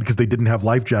died because they didn't have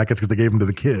life jackets because they gave them to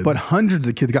the kids. But hundreds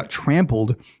of kids got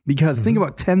trampled because think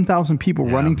about 10,000 people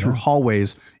running through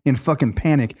hallways in fucking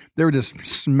panic. They were just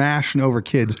smashing over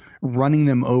kids, running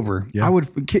them over. Yeah. I would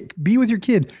be with your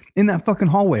kid in that fucking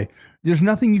hallway. There's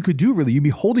nothing you could do really. You'd be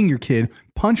holding your kid,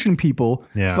 punching people,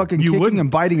 fucking kicking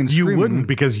and biting and screaming. You wouldn't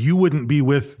because you wouldn't be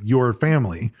with your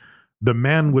family. The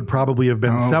men would probably have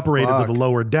been separated with the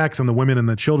lower decks, and the women and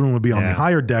the children would be on the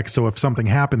higher decks. So if something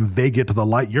happened, they get to the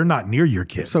light. You're not near your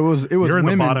kid. So it was You're in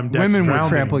women, the bottom decks women were drowning.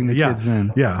 trampling the kids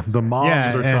in. Yeah, the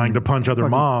moms are trying to punch other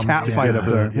fucking moms. cat to fight get up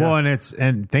the- there. yeah. Well,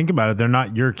 and think about it, they're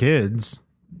not your kids.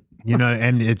 You know,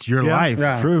 and it's your life.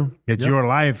 yeah. True. It's Yep. your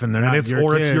life, and they're not it's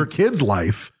your kids. it's your kid's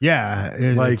life. Yeah,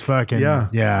 it's fucking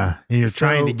yeah. And you're So-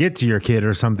 trying to get to your kid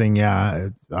or something. Yeah.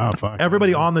 Fuck.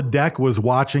 Everybody on the deck was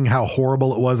watching how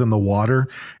horrible it was in the water,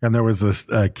 and there was this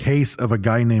case of a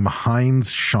guy named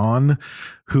Heinz Sean,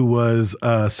 who was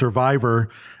a survivor,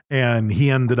 and he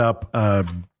ended up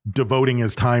devoting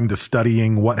his time to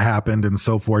studying what happened and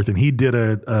so forth. And he did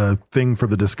a thing for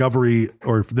the Discovery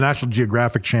or for the National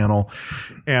Geographic Channel.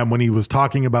 And when he was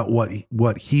talking about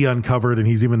what he uncovered, and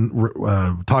he's even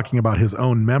talking about his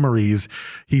own memories,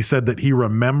 he said that he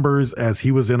remembers as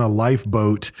he was in a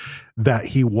lifeboat that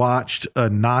he watched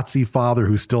a Nazi father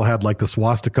who still had like the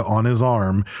swastika on his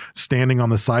arm, standing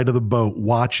on the side of the boat,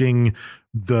 watching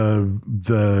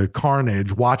the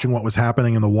carnage, watching what was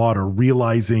happening in the water,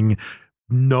 realizing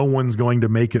no one's going to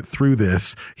make it through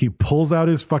this. He pulls out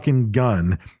his fucking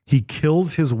gun. He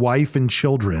kills his wife and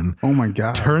children. Oh my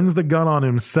God. Turns the gun on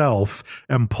himself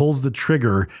and pulls the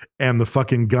trigger, and the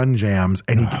fucking gun jams,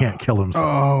 and he can't kill himself.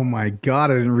 Oh my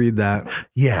God, I didn't read that.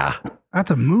 Yeah.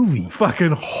 That's a movie.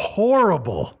 Fucking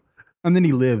horrible. And then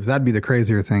he lives. That'd be the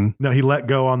crazier thing. No, he let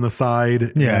go on the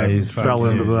side. Yeah, and he fell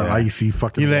fucking- into the yeah. icy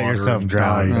fucking You let water yourself and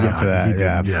drown died. after that. he did.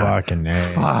 Yeah, fucking A.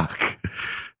 Fuck.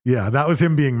 Yeah, that was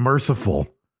him being merciful.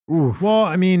 Well,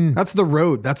 I mean, That's the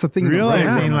road. That's the thing. in the road.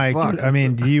 realizing, like, Fuck. I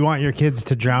mean, do you want your kids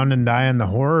to drown and die in the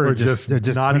horror, Or just or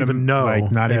not put even 'em, know.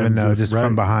 like not even And know, just right,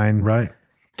 from behind? Right.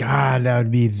 God, that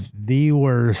would be the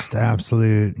worst.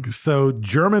 Absolute. So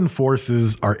German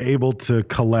forces are able to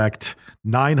collect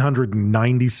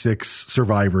 996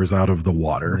 survivors out of the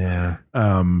water. Yeah.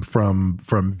 From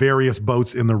various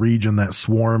boats in the region that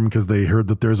swarm because they heard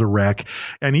that there's a wreck.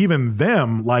 And even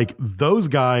them, like those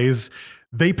guys,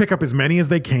 they pick up as many as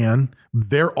they can.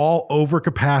 They're all over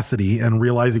capacity and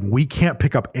realizing we can't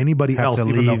pick up anybody Have else, to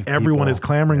even though leave everyone people. is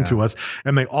clamoring to us.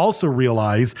 And they also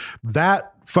realize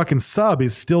that fucking sub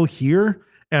is still here.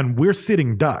 And we're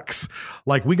sitting ducks.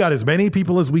 Like, we got as many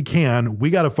people as we can. We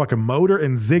got to fucking motor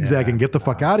and zigzag and get the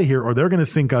fuck out of here, or they're going to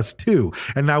sink us too.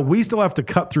 And now we still have to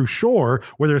cut through shore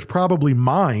where there's probably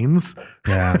mines.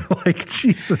 Yeah. Like,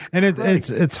 Jesus. And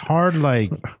it's hard.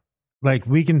 Like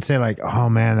we can say like, oh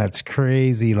man, that's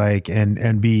crazy. Like,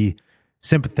 and be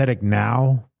sympathetic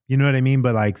now, you know what I mean?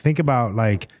 But like, think about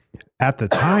like at the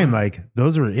time, like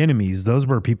those were enemies. Those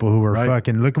were people who were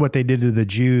fucking, look at what they did to the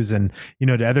Jews and, you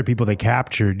know, to other people they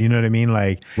captured, you know what I mean?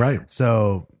 Like,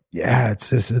 so yeah, it's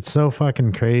just, it's so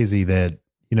fucking crazy that,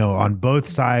 you know, on both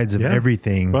sides of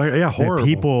everything, horrible.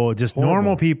 People, just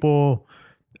normal people,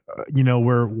 you know,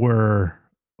 we're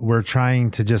trying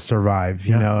to just survive,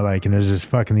 you know, like, and there's just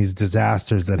fucking these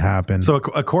disasters that happen. So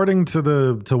according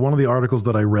to one of the articles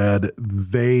that I read,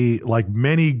 they, like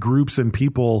many groups and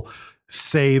people,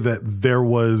 say that there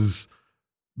was,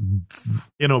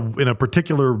 in a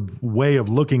particular way of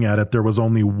looking at it, there was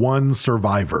only one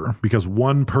survivor because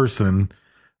one person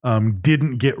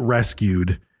didn't get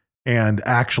rescued and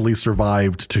actually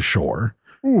survived to shore.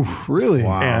 Oof, really?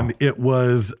 Wow. And it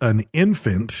was an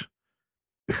infant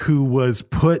who was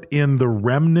put in the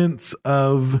remnants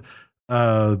of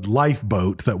a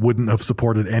lifeboat that wouldn't have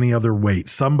supported any other weight.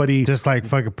 Somebody just like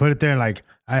fucking put it there and like,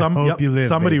 I hope you live,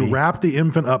 somebody baby. wrapped the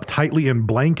infant up tightly in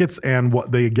blankets and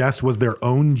what they guessed was their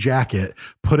own jacket,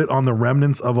 put it on the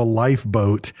remnants of a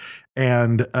lifeboat,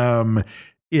 and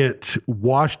it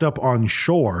washed up on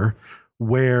shore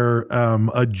where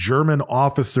a German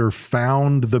officer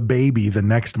found the baby the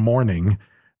next morning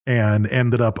and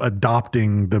ended up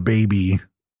adopting the baby.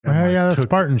 Oh, yeah, that's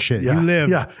Spartan shit. Yeah, you live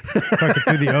yeah. fucking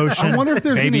through the ocean. I wonder if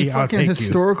there's baby, any I'll fucking take you.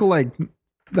 historical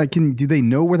do they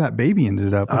know where that baby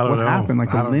ended up? Like, I don't what know. happened? Like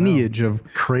I the don't lineage of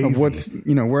Crazy. what's,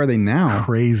 you know, where are they now?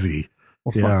 Crazy.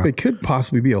 Well, fuck, they could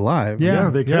possibly be alive. Yeah,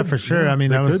 they yeah, could. for sure. Yeah, I mean,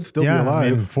 they that could was still be I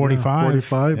alive. mean, 45.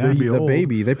 45, Yeah. they'd be the old.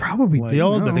 baby, they probably The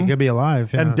old, but they could be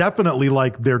alive. Yeah. And definitely,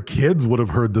 like, their kids would have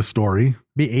heard the story.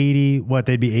 Be 80. What,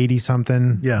 they'd be 80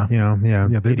 something. Yeah. You know, yeah.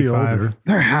 Yeah, they'd be 85. older.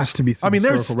 There has to be some I mean,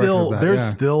 there's historical record still of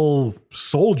that, still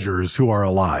soldiers who are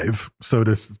alive. So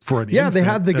for an yeah, they infant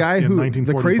had the guy in who,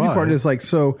 the crazy 1945. part is like,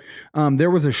 so there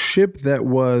was a ship that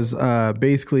was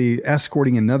basically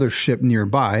escorting another ship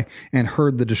nearby and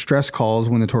heard the distress calls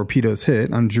when the torpedoes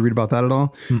hit. Did you read about that at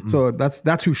all? So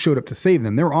that's who showed up to save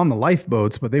them. They were on the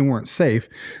lifeboats, but they weren't safe.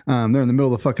 They're in the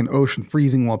middle of the fucking ocean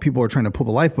freezing while people are trying to pull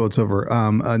the lifeboats over.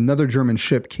 Another German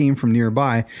ship came from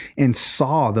nearby and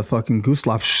saw the fucking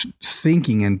Gustloff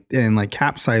sinking and like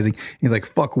capsizing. He's like,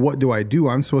 fuck, what do I do?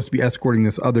 I'm supposed to be escorting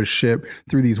this other ship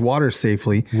through these waters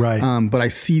safely. Right. But I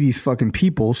see these fucking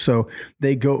people. So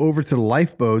they go over to the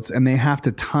lifeboats and they have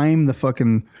to time the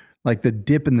fucking like the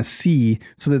dip in the sea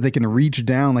so that they can reach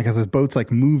down, like as this boat's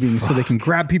like moving, so they can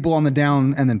grab people on the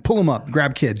down and then pull them up,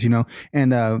 grab kids, you know.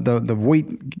 And the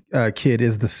white kid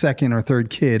is the second or third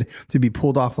kid to be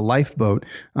pulled off the lifeboat,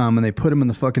 and they put him in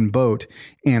the fucking boat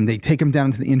and they take him down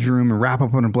into the engine room and wrap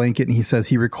up on a blanket. And he says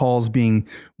he recalls being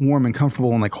warm and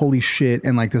comfortable and like, holy shit.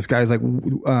 And like this guy's like,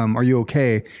 are you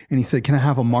okay? And he said, can I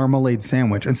have a marmalade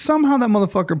sandwich? And somehow that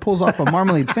motherfucker pulls off a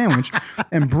marmalade sandwich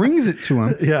and brings it to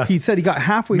him. Yeah. He said he got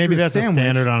halfway Maybe through the that's sandwich. a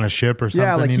standard on a ship or something.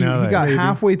 Yeah, like you he know, got maybe.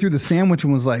 halfway through the sandwich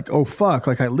and was like, oh fuck,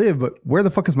 like I live, but where the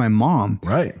fuck is my mom?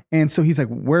 Right. And so he's like,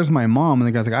 where's my mom? And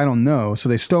the guy's like, I don't know. So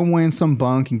they stow him away in some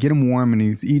bunk and get him warm and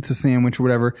he eats a sandwich or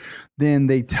whatever. Then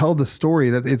they tell the story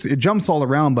that it jumps all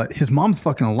around, but his mom's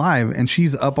fucking alive and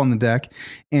she's up on the deck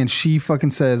and she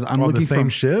fucking says, I'm On looking the same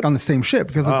for ship? on the same ship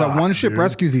because that one ship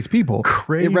rescues these people.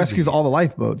 Crazy. It rescues all the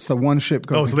lifeboats. So one ship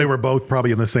goes. Oh, so they were both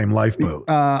probably in the same lifeboat.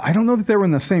 I don't know that they were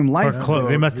in the same lifeboat.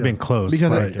 They must have been close.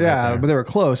 Because like, but they were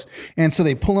close, and so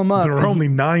they pull him up. There were and only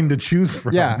 9 to choose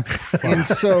from. Yeah, and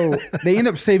so they end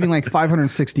up saving like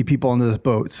 560 people on this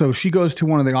boat. So she goes to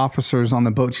one of the officers on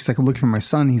the boat. She's like, I'm looking for my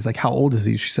son. He's like, how old is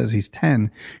he? She says he's 10,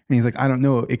 and he's like, I don't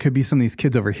know. It could be some of these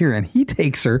kids over here. And he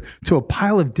takes her to a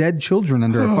pile of dead children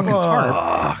under a fucking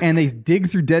tarp, and they dig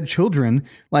through dead children.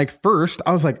 Like first,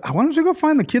 I was like, why don't you go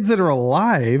find the kids that are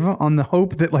alive on the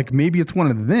hope that like maybe it's one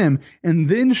of them, and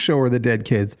then show her the dead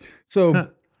kids. So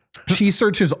she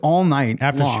searches all night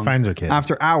after long, she finds her kid,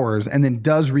 after hours, and then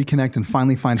does reconnect and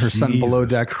finally find her son below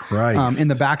deck, in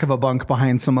the back of a bunk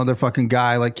behind some other fucking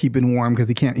guy, like keeping warm because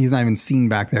he's not even seen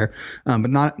back there. But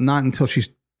not until she's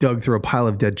dug through a pile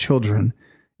of dead children.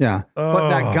 Yeah. But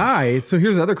that guy, so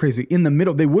here's the other crazy. In the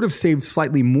middle, they would have saved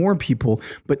slightly more people,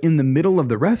 but in the middle of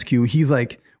the rescue, he's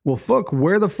like, well, fuck,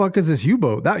 where the fuck is this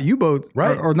U-boat? That U-boat,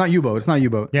 right? Or not U-boat, it's not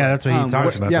U-boat. Yeah, that's what he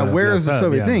talks about. Yeah, where is the sub,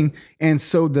 Soviet thing? And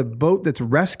so the boat that's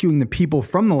rescuing the people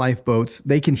from the lifeboats,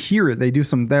 they can hear it. They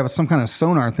have some kind of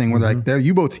sonar thing where they're like, their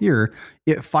U-boat's here.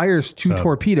 It fires 2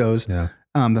 torpedoes. Yeah.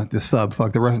 The sub,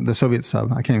 the Soviet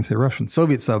sub. I can't even say Russian.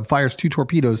 Soviet sub fires 2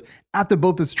 torpedoes at the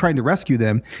boat that's trying to rescue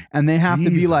them, and they have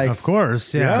to be like, of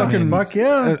course,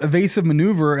 evasive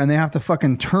maneuver, and they have to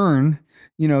fucking turn,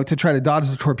 you know, to try to dodge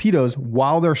the torpedoes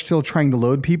while they're still trying to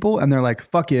load people, and they're like,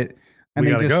 fuck it. And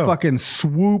they just fucking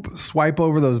swipe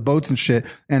over those boats and shit,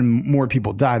 and more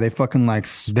people die. They fucking like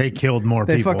they killed more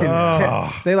people.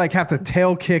 They like have to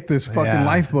tail kick this fucking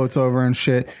lifeboats over and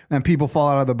shit, and people fall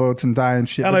out of the boats and die and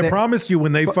shit. And I promise you,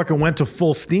 when they fucking went to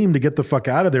full steam to get the fuck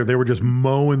out of there, they were just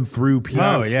mowing through people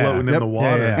floating in the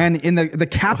water. And in the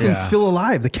captain's still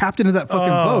alive. The captain of that fucking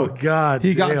boat. God,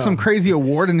 he got some crazy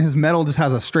award, and his medal just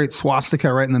has a straight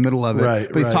swastika right in the middle of it. Right,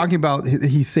 but he's talking about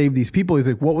he saved these people. He's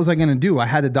like, what was I going to do? I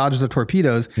had to dodge the torpedoes.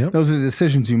 Those are the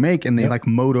decisions you make, and they like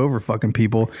mowed over fucking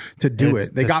people to do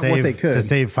it. They got what they could to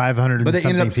save 500, but they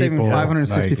ended up saving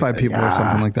 565 people or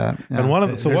something like that. Yeah. And one of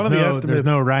the estimates, there's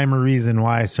no rhyme or reason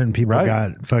why certain people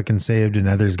got fucking saved and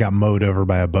others got mowed over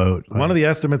by a boat. One of the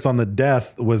estimates on the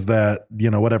death was that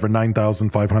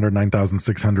 9,500,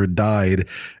 9,600 died,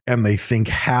 and they think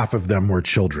half of them were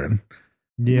children.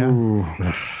 Yeah,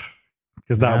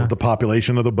 because that was the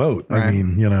population of the boat. Right. I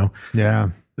mean, yeah.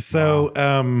 So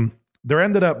there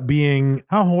ended up being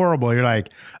how horrible. You're like,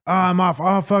 oh, I'm off.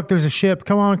 Oh fuck, there's a ship.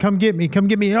 Come on, come get me.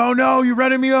 Oh no, you're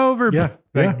running me over. Yeah,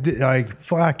 like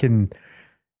fucking.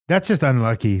 That's just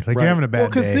unlucky. Like you're having a bad day.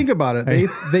 Because think about it.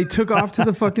 They took off to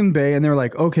the fucking bay and they're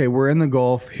like, okay, we're in the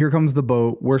Gulf. Here comes the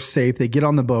boat. We're safe. They get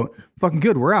on the boat. Fucking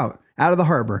good. We're out of the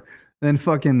harbor. Then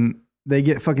they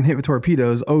get fucking hit with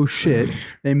torpedoes. Oh shit.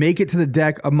 They make it to the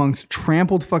deck amongst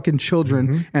trampled fucking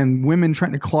children and women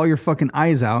trying to claw your fucking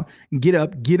eyes out. Get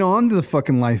up, get onto the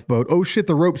fucking lifeboat. Oh shit,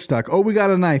 the rope's stuck. Oh, we got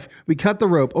a knife. We cut the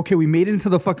rope. Okay, we made it into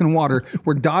the fucking water.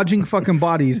 We're dodging fucking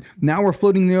bodies. Now we're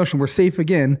floating in the ocean. We're safe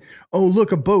again. Oh,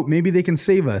 look, a boat. Maybe they can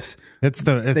save us. It's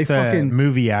the fucking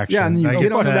movie action. Yeah, and you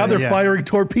get on now they're firing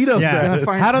torpedoes. Yeah.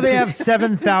 How do they have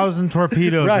 7,000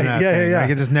 torpedoes? Right. In that Yeah. thing? Like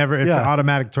it just never. It's an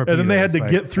automatic torpedo. And then they had to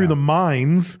get through the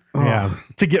mines.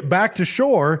 To get back to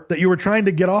shore that you were trying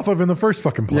to get off of in the first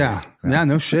fucking place. Yeah,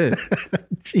 no shit.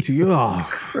 Jesus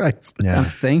Christ. Yeah. I'm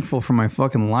thankful for my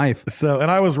fucking life. So,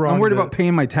 and I was wrong. I'm worried about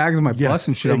paying my tags on my bus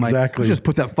and shit. I'm like, just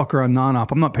put that fucker on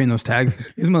non-op. I'm not paying those tags.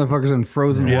 These motherfuckers in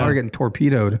frozen water getting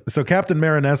torpedoed. So Captain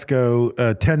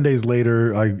Marinesco, 10 days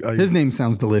later, his name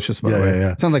sounds delicious, by the way.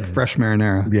 Yeah. Sounds like fresh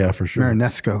marinara. Yeah, for sure.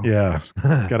 Marinesco. Yeah.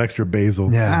 It's got extra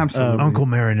basil. Yeah, absolutely. Uncle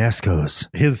Marinesco's.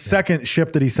 His second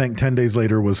ship that he sank 10 days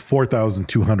later was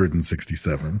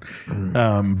 4,267.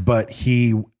 But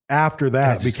he, after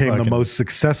that, became the most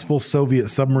successful Soviet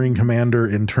submarine commander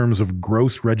in terms of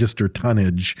gross register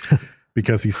tonnage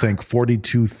because he sank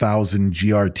 42,000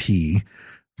 GRT.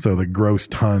 So the gross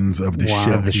tons of the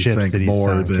shit The he ships sank that he more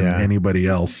sunk, than yeah. anybody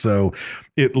else. So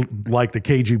it, like the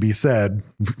KGB said,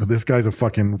 this guy's a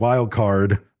fucking wild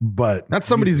card, but That's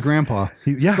somebody's grandpa.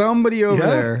 Yeah. Somebody over Yeah,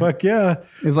 there fuck yeah.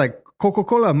 is like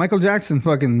Coca-Cola, Michael Jackson,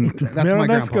 fucking. That's my grandpa.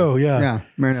 Marinesco, yeah.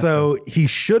 Marinesco. So he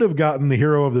should have gotten the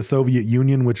Hero of the Soviet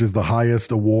Union, which is the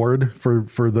highest award for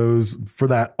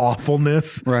that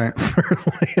awfulness. Right.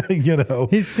 For, you know.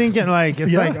 He's thinking like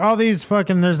it's Yeah. like all these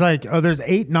fucking. There's like there's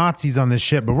 8 Nazis on this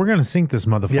ship, but we're gonna sink this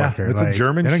motherfucker. Yeah, it's a Like,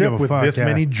 German they don't ship give a with fuck, this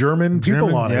many German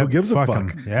people on it. Who gives a fuck?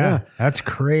 'em. Yeah, that's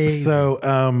crazy. So,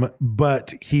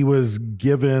 but he was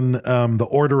given the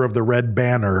Order of the Red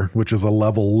Banner, which is a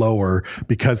level lower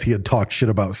because he had talked shit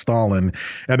about Stalin.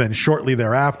 And then shortly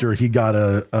thereafter, he got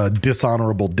a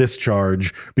dishonorable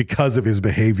discharge because of his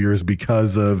behaviors,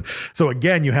 so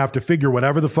again, you have to figure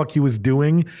whatever the fuck he was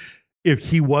doing. If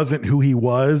he wasn't who he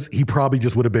was, he probably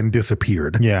just would have been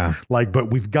disappeared. Yeah.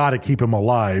 But we've got to keep him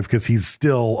alive because he's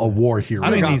still a war hero. I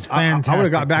mean, these I would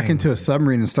have got back things. into a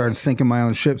submarine and started sinking my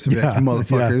own ships. And be like, Yeah, you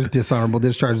motherfuckers, yeah. dishonorable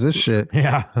discharge this shit.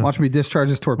 Yeah. Watch me discharge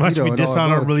this torpedo. Watch me and all it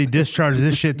dishonorably goes. discharge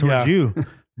this shit towards Yeah. you.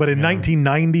 But in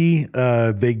 1990,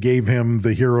 they gave him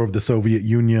the Hero of the Soviet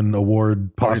Union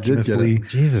award Oh, he did get posthumously. it.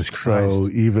 Jesus Christ. So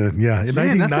even, yeah. In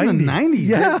Man, that's in the 1990. 90s.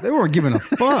 Yeah. They weren't giving a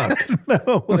fuck.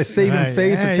 No. No saving Right.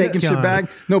 face Yeah, or taking you're shit back.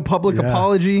 No public Yeah.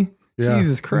 apology. Yeah.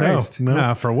 Jesus Christ. No.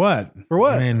 No, for what? For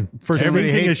what? I mean, For everybody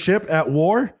sinking a hates, ship at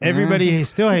war? everybody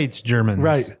still hates Germans.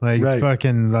 Right, Like right.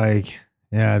 fucking like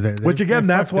yeah. Which again,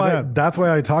 they that's fucked it why up. that's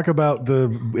why I talk about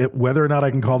whether or not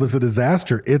I can call this a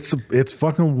disaster. It's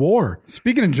fucking war.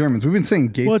 Speaking of Germans, we've been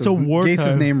saying Well, it's a wartime.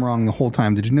 Gase's name wrong the whole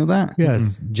time. Did you know that? Yeah,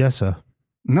 it's Jessa.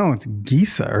 No, it's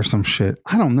Gisa or some shit.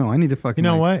 I don't know. I need to fucking. You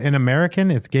know like- what? In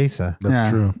American, it's Gesa. That's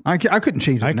true. I couldn't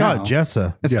change it. I call now. it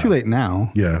Jessa. It's Yeah. too late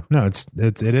now. Yeah. No,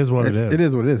 it is what it is. It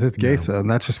is what it is. It's Gesa.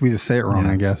 That's just we just say it wrong,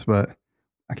 I Yes. guess. But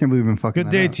I can't believe we've been fucking.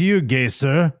 Good day to you, gay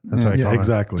sir. That's what I Yeah, call it.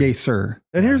 exactly. Gay sir.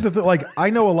 And here's the thing, like I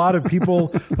know a lot of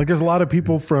people, like there's a lot of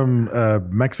people from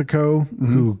Mexico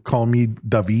who call me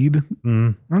David.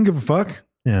 I don't give a fuck.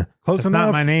 Yeah, Close That's enough.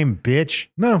 not my name, bitch.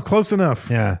 No, close enough.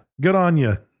 Yeah, Good on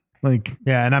you. Like,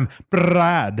 yeah, and I'm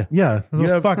Brad. yeah. What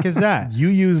the fuck is that? You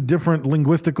use different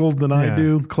linguisticals than I Yeah.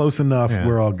 do. Close enough. Yeah.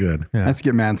 We're all good. I used to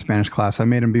get mad in Spanish class. I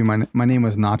made him be my name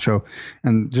was Nacho,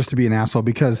 and just to be an asshole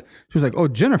because she was like, "Oh,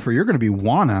 Jennifer, you're going to be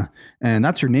Juana, and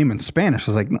that's your name in Spanish."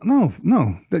 I was like, "No,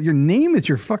 that your name is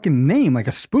your fucking name. Like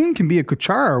a spoon can be a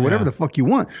cuchara or whatever the fuck you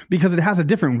want because it has a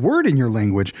different word in your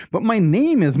language. But my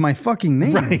name is my fucking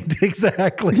name. Right. I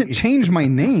Exactly. can't change my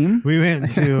name." We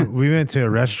went to a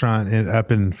restaurant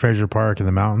up in Fraser Park in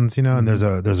the mountains, you know, and there's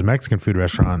a Mexican food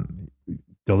restaurant.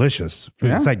 Delicious food.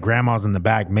 Yeah? It's like grandma's in the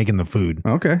back making the food.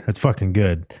 Okay. It's fucking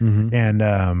good. And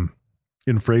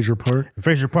In Fraser Park.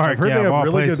 Fraser Park, I've heard yeah, they of have all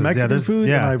really places. good Mexican there's- food,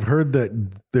 and I've heard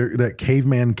that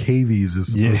Caveman Cavies is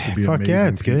supposed to be fuck amazing. yeah,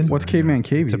 it's good. pizza. What's Caveman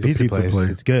Cavies? It's a pizza, place.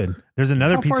 It's good. There's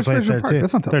another How far pizza is place Fraser there Park? too.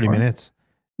 That's not that 30 far. minutes.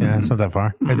 Yeah, it's not that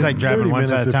far. It's like driving 30 one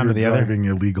side minutes of if town to you're the other. driving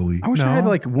illegally. I wish I had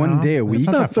like one day a week. It's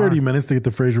not not that far. 30 minutes to get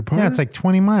to Fraser Park. Yeah, it's like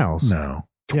 20 miles. no.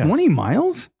 Yes. 20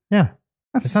 miles? Yeah.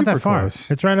 That's It's not super that far.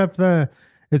 close. It's right up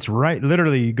it's right,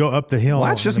 literally, you go up the hill. Well,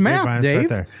 that's and just the math, grapevine, it's Dave. Right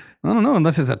there. I don't know,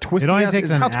 unless it's a twisty. It only ass- takes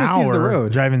an how twisty is the hour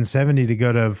road? driving 70 to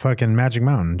go to fucking Magic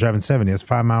Mountain. Driving 70, that's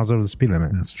 5 miles over the speed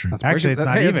limit. That's true. That's Actually, it's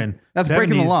breaking- not hey, even. that's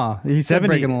breaking the 70s law. He said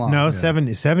breaking the law. No,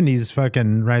 Yeah. 70 is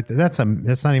fucking right there. That's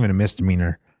not even a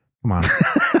misdemeanor. Come on.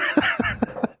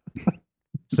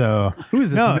 So Who is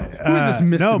this? No, Who is this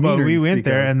no, but misdemeanor we you went speak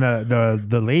there, of? and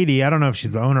the lady, I don't know if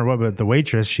she's the owner or what, but the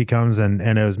waitress, she comes and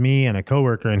it was me and a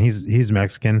coworker, and he's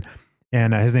Mexican,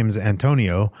 and his name is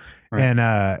Antonio, Right.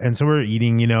 and so we're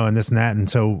eating, you know, and this and that, and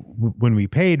so when we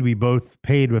paid, we both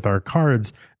paid with our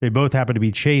cards. They both happened to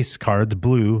be Chase cards,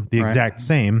 blue, the Right. exact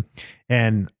same,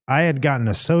 and I had gotten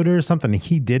a soda or something, and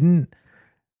he didn't.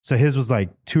 So his was like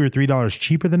 $2 or $3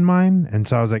 cheaper than mine, and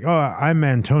so I was like, "Oh, I'm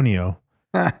Antonio."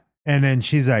 And then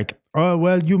she's like, "Oh,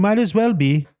 well, you might as well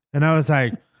be." And I was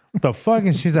like, "What the fuck?"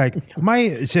 And she's like,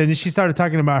 and she started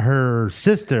talking about her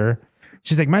sister.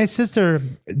 She's like, "My sister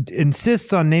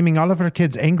insists on naming all of her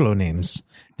kids Anglo names."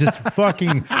 Just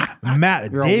fucking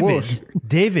mad. You're a whoosh.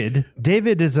 David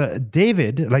is a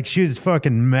David. Like she was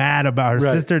fucking mad about her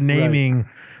Right, sister naming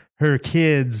her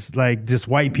kids like just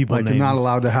white people Like, names. you're not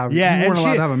allowed to have. Yeah, you weren't and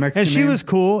allowed she, to have a Mexican and she name? was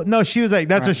cool. No, she was like,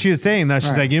 that's what she was saying. Though she's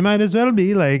Right. like, you might as well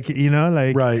be like, you know,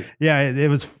 like, Right. Yeah, it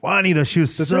was funny though. She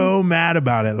was so mad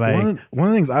about it. Like, One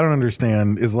of the things I don't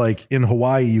understand is like in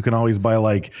Hawaii, you can always buy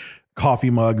like coffee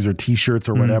mugs or t-shirts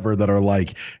or whatever that are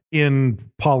like in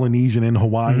Polynesian, in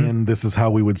Hawaiian. This is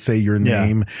how we would say your Yeah.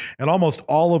 name. And almost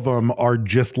all of them are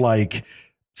just like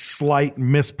slight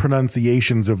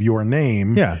mispronunciations of your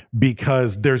name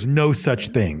because there's no such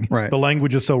thing. Right. The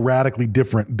language is so radically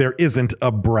different. There isn't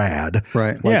a Brad.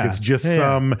 Right. Like it's just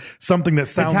something that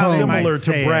sounds similar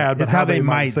to Brad, but it's how they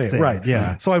might say it. Right.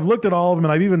 Yeah. So I've looked at all of them,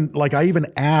 and I even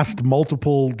asked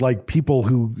multiple like people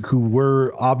who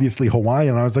were obviously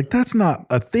Hawaiian. I was like, that's not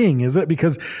a thing, is it?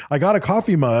 Because I got a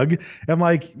coffee mug and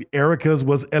like Erica's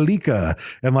was Elika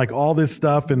and like all this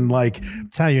stuff, and like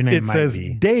that's how your name it might says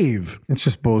be. Dave. It's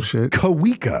just bullshit.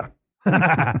 Kawika.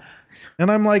 And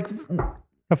I'm like,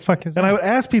 the fuck is that? And I would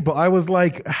ask people, I was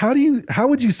like, how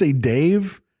would you say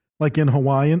Dave like in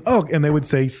Hawaiian? Oh, and they would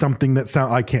say something that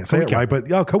I can't say it right, but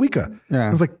Kawika. Yeah. I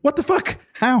was like, what the fuck?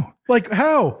 How? Like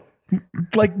how?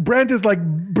 Like Brent is like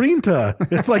Brinta.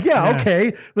 It's like,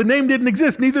 okay. The name didn't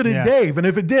exist. Neither did Dave. And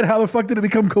if it did, how the fuck did it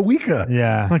become Kawika?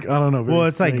 Yeah. Like, I don't know. Well,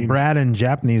 it's strange. like Brad in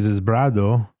Japanese is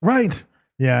Brado. Right.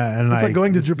 Yeah. And it's like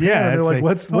going to Japan and they're like,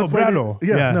 what's Brado?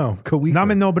 No, Kawika.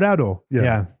 Name no Brado.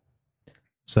 Yeah.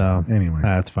 So anyway,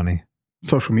 that's funny.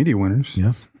 Social media winners.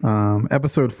 Yes.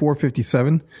 Episode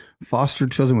 457,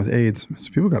 fostered children with AIDS.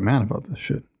 So people got mad about this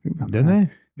shit. Didn't they?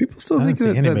 People still think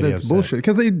that's bullshit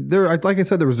because like I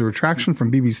said, there was a retraction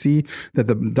from BBC that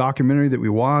the documentary that we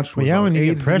watched. Well, when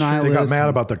you get pressure, they got mad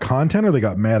about the content, or they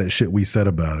got mad at shit we said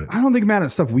about it. I don't think mad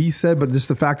at stuff we said, but just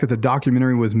the fact that the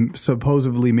documentary was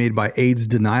supposedly made by AIDS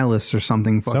denialists or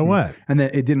something. So what? And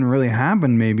that it didn't really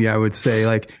happen. Maybe I would say,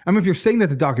 like, I mean, if you're saying that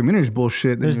the documentary is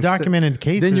bullshit, there's documented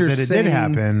cases that it did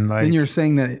happen. Like, then you're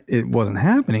saying that it wasn't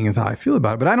happening. Is how I feel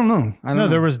about it. But I don't know. No,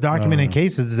 there was documented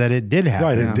cases that it did happen.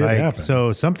 Right, it did happen.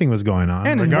 So something was going on,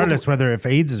 and regardless whether if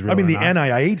AIDS is real. I mean, or the not.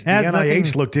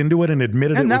 NIH looked into it and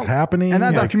admitted it was happening. And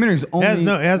that documentary is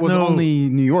only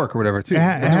New York or whatever too. It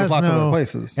has lots of other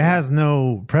places. It has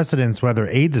no precedence whether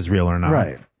AIDS is real or not.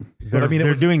 Right. But I mean,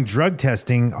 they're doing drug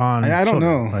testing on. I don't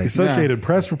children. know. The Associated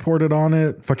Press reported on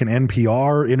it. Fucking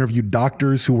NPR interviewed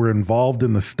doctors who were involved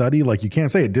in the study. Like, you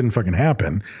can't say it didn't fucking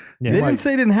happen. Yeah. They didn't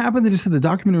say it didn't happen. They just said the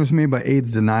documentary was made by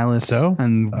AIDS denialists. So?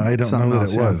 And I don't know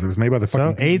that it was. It was made by the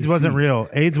fucking AIDS wasn't real.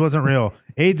 AIDS wasn't real.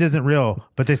 AIDS isn't real,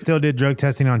 but they still did drug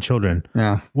testing on children.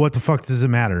 Yeah. What the fuck does it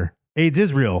matter? AIDS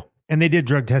is real, and they did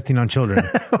drug testing on children.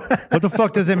 What the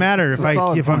fuck does it matter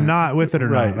if I'm not with it or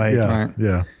not? Like,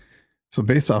 yeah. So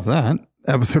based off that,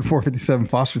 episode 457,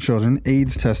 foster children,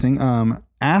 AIDS testing.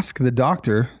 Ask the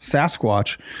Doctor,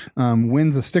 Sasquatch,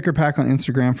 wins a sticker pack on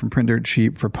Instagram from Print Dirt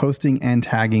Cheap for posting and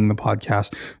tagging the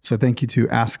podcast. So thank you to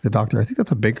Ask the Doctor. I think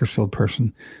that's a Bakersfield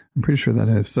person. I'm pretty sure that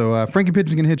is. So Frankie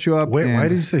Pigeon's going to hit you up. Wait, why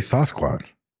did you say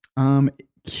Sasquatch?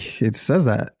 It says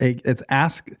that. It's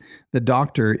Ask the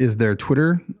Doctor is their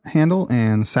Twitter handle,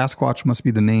 and Sasquatch must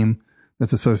be the name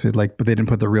that's associated, but they didn't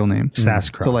put the real name.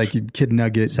 Sasquatch. So Kid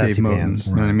Nugget, Sassy Dave Moten. Pants.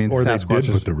 You know what I mean? Or Sasquatch they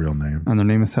did put the real name. And their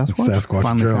name is Sasquatch? It's Sasquatch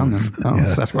Finally Jones. Found them. Oh,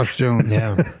 Yeah. Sasquatch Jones.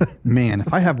 Yeah. Man,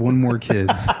 if I have one more kid.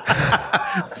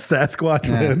 Sasquatch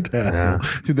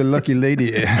Fantastic. To the lucky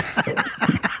lady.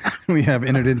 We have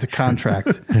entered into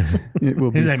contract. It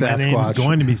will be He's like, Sasquatch. my name's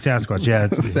going to be Sasquatch. Yeah,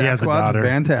 he has a daughter.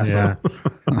 Fantastic. Yeah.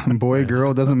 Boy,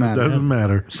 girl, doesn't matter. Doesn't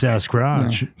matter.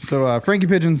 Sasquatch. So Frankie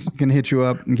Pigeon's going to hit you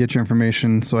up and get your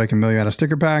information so I can mail you out a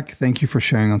sticker pack. Thank you for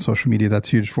sharing on social media. That's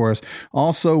huge for us.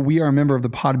 Also, we are a member of the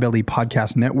Podbelly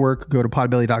Podcast Network. Go to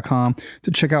podbelly.com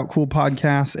to check out cool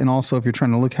podcasts. And also, if you're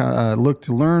trying to look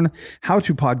to learn how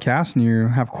to podcast and you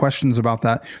have questions about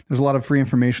that, there's a lot of free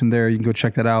information there. You can go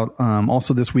check that out.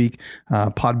 Also this week,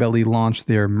 Podbelly launched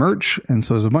their merch. And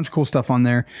so there's a bunch of cool stuff on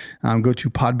there. Go to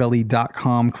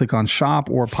podbelly.com, click on shop,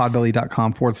 or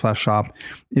podbelly.com/shop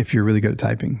if you're really good at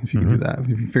typing. If you can do that. If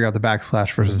you can figure out the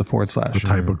backslash versus the forward slash. The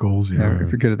typicals, yeah.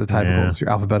 If you're good at the typicals, your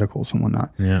alphabeticals and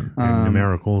whatnot. Yeah.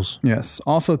 Numericals. Yes.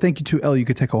 Also, thank you to El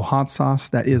Yucateco Hot Sauce.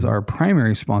 That is our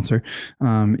primary sponsor.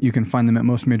 You can find them at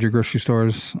most major grocery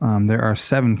stores. There are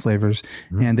 7 flavors,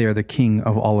 and they are the king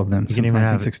of all of them You since can even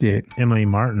 1968. have Emily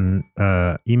Martin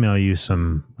email you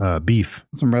some beef.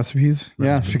 Some recipes?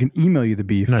 Yeah, she can email you the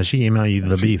beef. No, she email you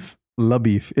the beef. La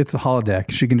Beef. It's a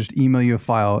holodeck. She can just email you a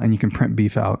file, and you can print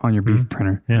beef out on your beef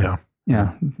printer. Yeah.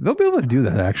 Yeah. They'll be able to do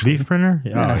that, actually. Beef printer? Oh,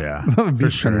 yeah. They'll have a beef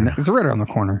For sure. printer. It's right around the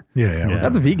corner. Yeah.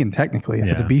 That's a vegan, technically, if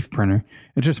it's a Yeah. beef printer.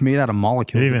 It's just made out of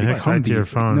molecules. It even that hooks become right to your beef.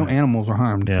 phone. No animals are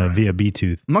harmed. Yeah, via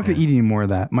B-tooth. I'm not going to eat any more of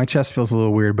that. My chest feels a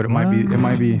little weird, but it might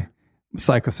be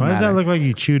psychosomatic. Why does that look like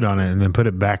you chewed on it and then put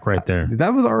it back right there?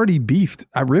 That was already beefed.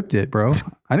 I ripped it, bro.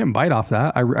 I didn't bite off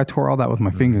that. I tore all that with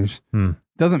my fingers.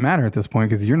 Doesn't matter at this point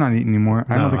because you're not eating anymore.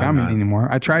 I don't think I'm eating anymore.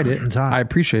 I tried it. It's hot. I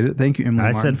appreciate it. Thank you, Emily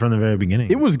I Martin. said from the very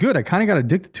beginning. It was good. I kind of got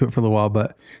addicted to it for a little while,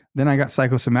 but then I got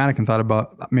psychosomatic and thought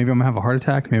about maybe I'm going to have a heart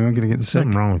attack. Maybe I'm going to get sick.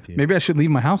 Something wrong with you. Maybe I should leave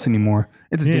my house anymore.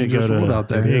 It's a You need to dangerous go to- world out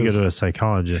there. You need to go to a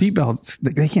psychologist. Seatbelts,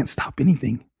 they can't stop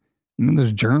anything. You know,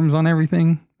 there's germs on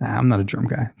everything. Nah, I'm not a germ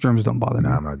guy. Germs don't bother me.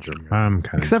 I'm not a germ guy. I'm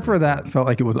kind Except for that, felt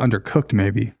like it was undercooked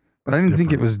maybe. But I didn't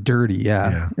think it was dirty.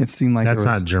 Yeah. It seemed like that's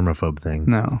there not was, a germaphobe thing.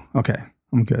 No. Okay.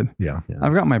 I'm good. Yeah.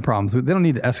 I've got my problems. They don't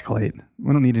need to escalate.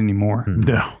 We don't need any more.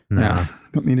 No. Yeah.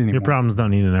 Don't need any Your more. problems don't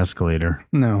need an escalator.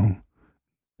 No.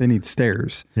 They need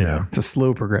stairs. Yeah. It's a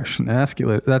slow progression. An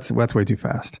escalator, that's way too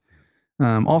fast.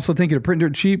 Also, thank you to Print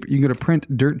Dirt Cheap. You can go to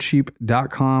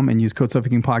printdirtcheap.com and use code Sofa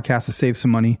King Podcast to save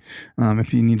some money.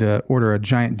 If you need to order a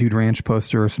giant Dude Ranch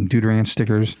poster or some Dude Ranch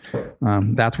stickers,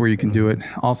 that's where you can do it.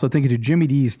 Also, thank you to Jimmy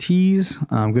D's Tees.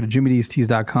 Go to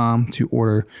jimmydstees.com to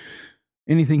order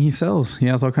anything he sells. He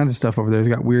has all kinds of stuff over there. He's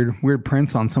got weird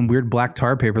prints on some weird black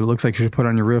tar paper that looks like you should put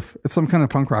on your roof. It's some kind of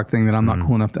punk rock thing that I'm not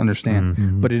cool enough to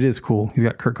understand, but it is cool. He's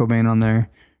got Kurt Cobain on there.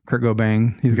 Kurt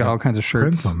Cobain. He's got all kinds of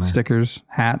shirts, on there. stickers,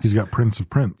 hats. He's got prints of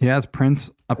Prince. He has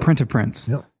Prince, a print of Prince.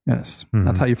 Yep. Yes.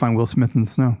 That's how you find Will Smith in the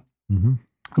snow.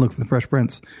 Look for the Fresh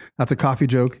Prince. That's a coffee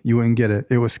joke. You wouldn't get it.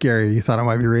 It was scary. You thought it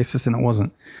might be racist and it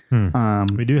wasn't.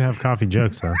 We do have coffee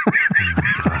jokes, though.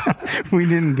 We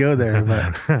didn't go there,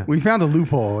 but we found a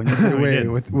loophole and you get away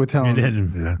with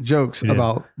telling jokes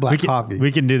about black coffee.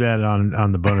 We can do that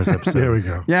on the bonus episode. There we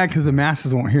go. Yeah, because the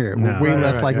masses won't hear it. We're way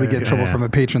less likely to get in trouble from a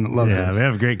patron that loves us. We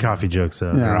have great coffee jokes,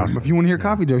 though. They're Yeah, awesome. if you want to hear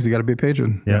coffee jokes, you got to be a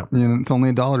patron. Yeah. You know, it's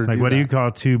only $1 to Like, do what that. do you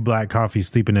call two black coffees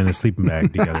sleeping in a sleeping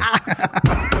bag together?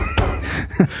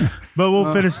 But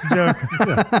we'll finish the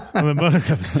joke on the bonus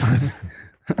episode.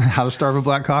 How to starve a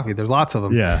black coffee. There's lots of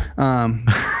them. Yeah.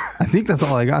 I think that's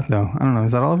all I got, though. I don't know.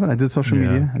 Is that all of it? I did social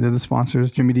media. I did the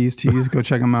sponsors. Jimmy D's Tees. Go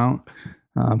check them out.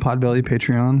 Podbelly,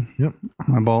 Patreon. Yep.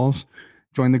 My balls.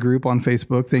 Join the group on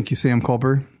Facebook. Thank you, Sam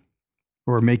Culper,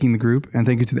 for making the group. And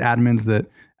thank you to the admins that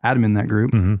admin that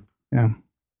group. Yeah.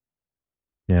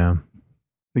 Yeah. I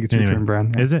think it's your turn,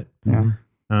 Brad. Yeah. Is it? Yeah.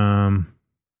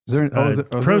 Is there,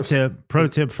 Pro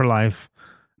tip for life.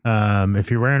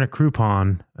 If you're wearing a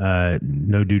Groupon,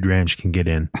 no Dude Ranch can get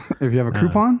in. If you have a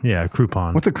Groupon? Yeah, a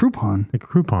Groupon. What's a Groupon? A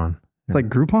Groupon. It's like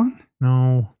Groupon?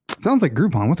 No. It sounds like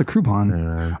Groupon. What's a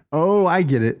Groupon? Oh, I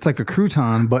get it. It's like a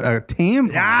crouton, but a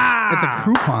tampon. Yeah. It's a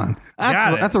Groupon.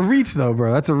 That's a reach, though,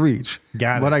 bro. That's a reach.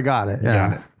 Got it. But I got it.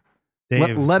 Yeah. Got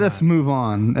it. Let us move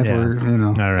on. If we're,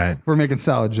 all right. We're making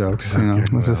salad jokes.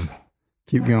 Let's just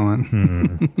keep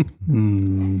going.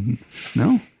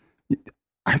 No,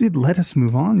 I did. Let us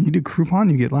move on. You did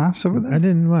Groupon. You get laughs over there. I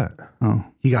didn't what? Oh,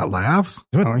 He got laughs?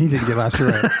 oh, he did get laughs. You're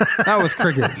right. That was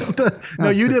crickets. No,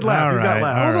 you did laugh. All You got right,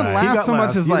 laughs. I wasn't all right. He laugh got so much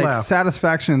laughs. as You like laughed.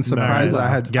 satisfaction and surprise that I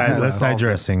had. Guys, I had let's solved.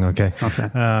 digressing, okay? Okay.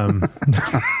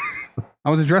 I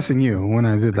was addressing you when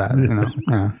I did that.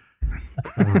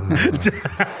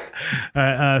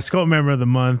 Yeah. Scope member of the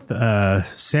month,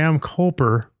 Sam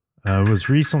Culper, was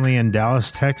recently in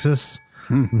Dallas, Texas,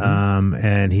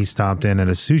 and he stopped in at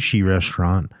a sushi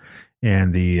restaurant,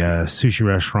 and the sushi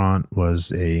restaurant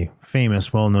was a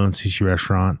famous, well-known sushi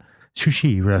restaurant,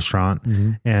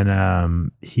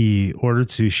 and he ordered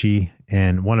sushi,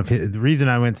 and the reason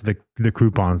I went to the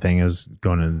Groupon thing is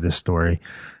going into this story.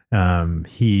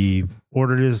 He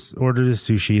ordered his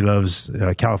sushi. He loves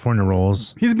California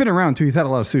rolls. He's been around too. He's had a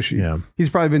lot of sushi. Yeah. He's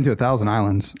probably been to 1,000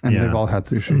 islands, and they've all had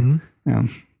sushi. Yeah.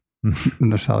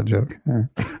 Another salad joke. Yeah.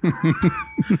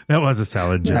 That was a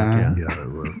salad joke. Yeah. Yeah, it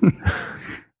was.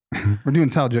 We're doing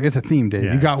salad joke. It's a theme, Dave.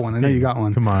 Yeah, you got it's one. a I know you theme. got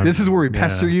one. Come on. This is where we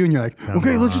pester you, and you're like,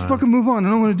 okay, let's just fucking move on. I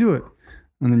don't want to do it.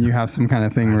 And then you have some kind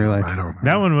of thing where you're like, I don't know.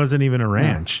 That one wasn't even a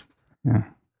ranch. yeah.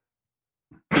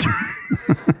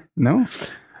 No?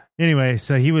 Anyway,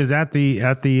 so he was at the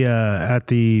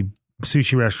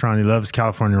sushi restaurant. He loves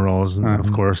California rolls.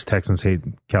 Of course, Texans hate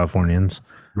Californians.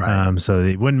 Right. So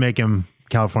they wouldn't make him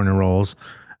California rolls.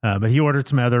 But he ordered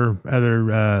some other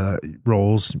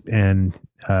rolls, and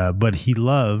but he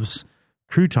loves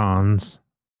croutons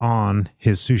on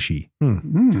his sushi.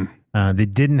 They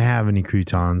didn't have any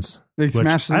croutons. They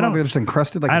smashed them up. They're just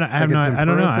encrusted. Like I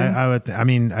don't know. Thing? I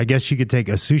mean, I guess you could take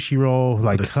a sushi roll,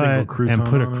 like Put a single cut, and crouton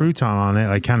put a on it. crouton on it,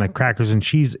 like kind of crackers and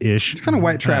cheese ish. It's kind of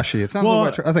white trashy. It sounds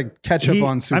like white that's like ketchup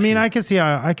on sushi. I mean, I can see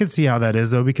how that is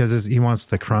though, because he wants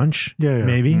the crunch. Yeah.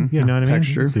 Maybe you know what I mean.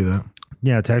 Texture. See that?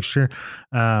 Yeah, texture.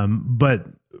 But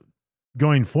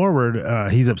going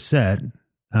forward, he's upset.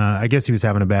 I guess he was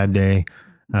having a bad day.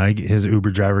 His Uber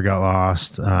driver got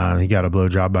lost. He got a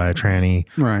blowjob by a tranny.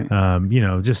 Right.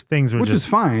 Just things were Which just is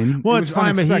fine. Well, It it's was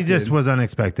fine, but he unexpected. just was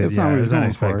unexpected. That's not what it he was was going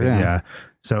unexpected. for, yeah.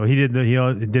 So he did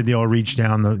the old reach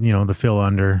down, the fill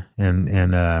under, and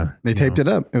They taped it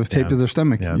up. It was taped to their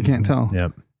stomach. Yeah. You can't tell.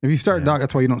 Yep. If you start dog,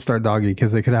 that's why you don't start doggy,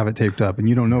 because they could have it taped up and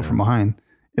you don't know from behind.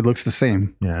 It looks the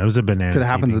same. Yeah, it was a banana. Could have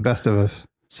happened to taping. the best of us.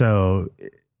 So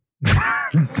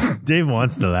Dave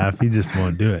wants to laugh. He just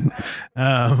won't do it.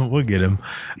 We'll get him.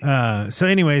 So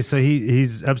anyway, so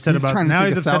he's upset He's about trying to now.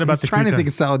 think He's of upset about the trying to crouton. think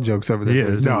of salad jokes over there. He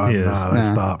is. No, He I'm is. not. I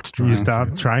Yeah. stopped trying. You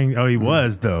stopped trying. Oh, he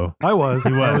was though. I was.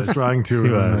 He I was. was trying to. He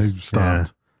and was. I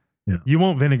stopped. Yeah. You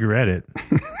won't vinaigrette it.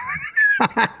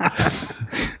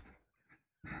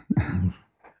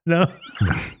 No.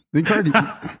 The card,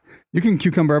 you can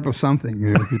cucumber up with something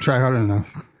if you try hard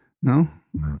enough. No?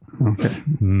 Okay.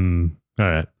 All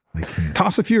right. I can't.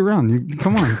 Toss a few around. You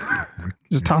come on.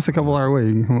 Just toss a couple our way.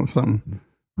 You can come up with something.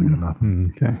 I got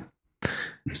nothing. Okay.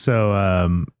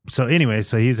 So anyway,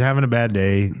 so he's having a bad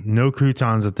day. No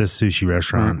croutons at this sushi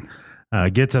restaurant.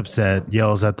 Gets upset,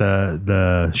 yells at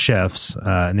the chefs,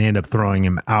 and they end up throwing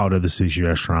him out of the sushi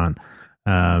restaurant.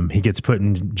 He gets put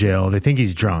in jail. They think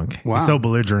he's drunk. Wow. He's so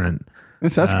belligerent.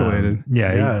 It's escalated.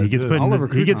 He gets put All over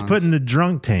he gets croutons. put in the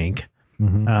drunk tank,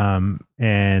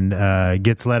 and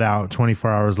gets let out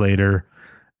 24 hours later,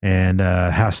 and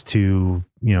has to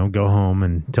go home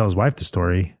and tell his wife the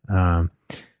story. Of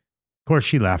course,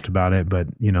 she laughed about it, but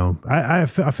I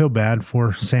feel bad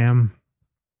for Sam.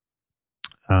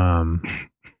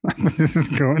 This is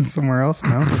going somewhere else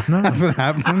now. No. That's what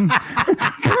happened.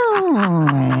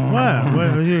 What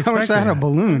were you I wish I had a expecting?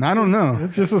 balloon. I don't know.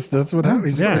 It's just that's what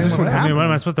happens. Yeah, That's what I mean, happened. what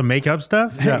am I supposed to make up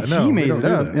stuff? Yeah, no, he we made don't it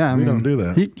do up. that. Yeah, We don't do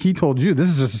that. He told you this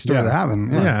is just a story Yeah. that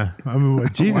happened. Yeah, I mean,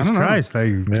 Jesus I don't know. Christ!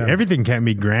 Like Yeah. everything can't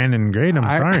be grand and great. I'm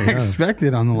sorry. I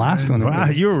expected on the last one. Wow,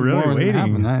 you were really more was gonna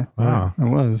waiting. happen. Wow. I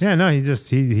was. Yeah, no,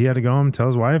 he had to go home, tell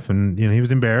his wife, and he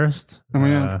was embarrassed. I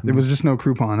mean, there was just no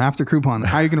Groupon. After Groupon,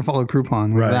 how are you going to follow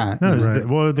Groupon with Right. that? No, it was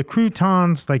Right. the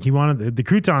croutons. Like he wanted the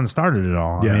croutons started it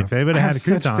all. I Yeah. mean, if they would I have have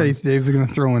had a such crouton, faith Dave's going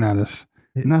to throw one at us.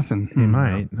 Nothing. he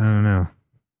might. I don't know.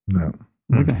 No.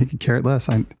 Okay, he could care it less.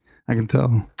 I can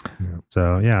tell.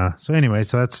 So yeah. So anyway,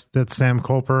 so that's Sam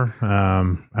Culper. I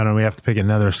don't know. We have to pick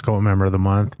another Sculpt Member of the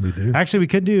Month. We do. Actually, we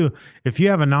could do if you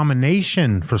have a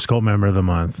nomination for Sculpt Member of the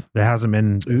Month that hasn't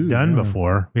been done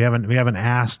before. We haven't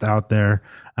asked out there.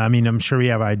 I mean, I'm sure we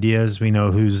have ideas. We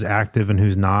know who's active and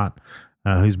who's not.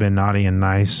 Who's been naughty and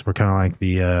nice. We're kind of like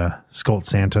the Sculpt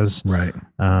Santas. Right.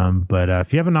 But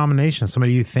if you have a nomination,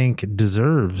 somebody you think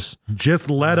deserves, Just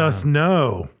let us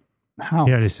know. How?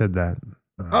 he already said that.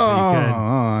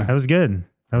 Oh, That was good.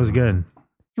 That was good.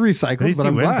 At recycled, least but he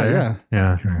I'm went glad. there.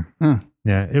 Yeah. Yeah. Huh.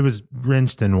 Yeah. It was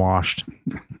rinsed and washed.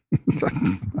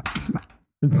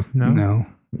 No. No.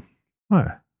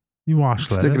 What? You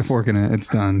washed lettuce. Stick a fork in it. It's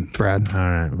done, Brad. All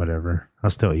right, whatever.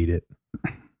 I'll still eat it.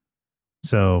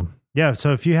 So yeah,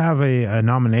 so if you have a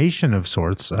nomination of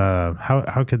sorts,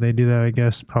 how could they do that? I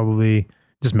guess probably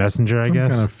just Messenger. Some I guess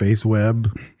kind of face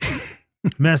web.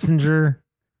 Messenger.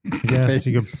 I guess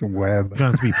you Face web.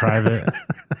 don't have to be private.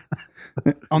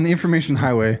 On the information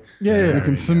highway. Yeah. You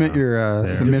can submit your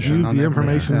Just submission. use on the there.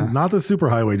 information, Yeah. not the super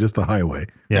highway, just the highway.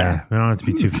 Yeah, we don't have to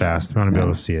be too fast. We want to be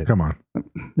able to see it. Come on.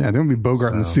 Yeah, don't be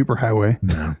Bogart on the So- super highway.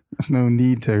 No. There's no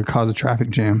need to cause a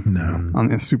traffic jam No. on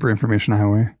the super information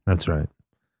highway. That's right.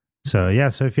 So yeah,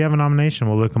 so if you have a nomination,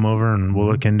 we'll look them over and we'll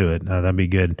look into it. That'd be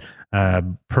good.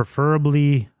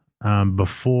 Preferably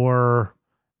before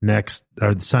next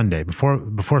or Sunday,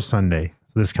 before Sunday,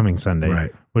 so this coming Sunday,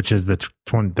 Right. which is the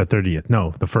 30th.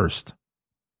 No, the 1st.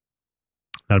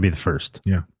 That'll be the 1st.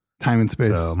 Yeah. Time and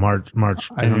space. So March,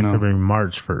 I don't know. February,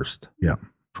 March 1st. Yeah.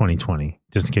 2020.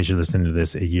 Just in case you're listening to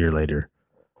this a year later,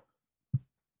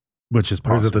 which is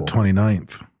Or is possible. it the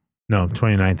 29th? No,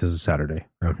 29th is a Saturday.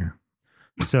 Okay.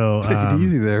 So Take it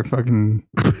easy there, fucking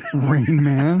Rain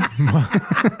Man.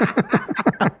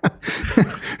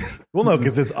 Well, no,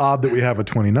 because it's odd that we have a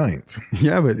 29th.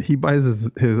 Yeah, but he buys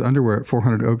his underwear at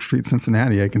 400 Oak Street,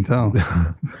 Cincinnati. I can tell.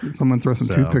 Someone throw some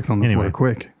So, toothpicks on the anyway. floor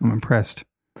quick. I'm impressed.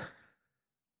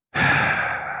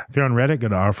 If you're on Reddit, go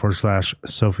to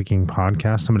r/Sofa King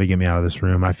podcast. Somebody get me out of this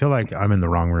room. I feel like I'm in the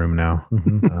wrong room now.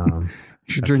 You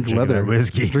should drink Drinking leather that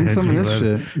whiskey. Drink some of Drink this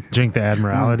leather. shit. Drink the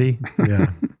Admiralty.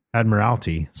 Yeah.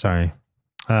 Admiralty. Sorry.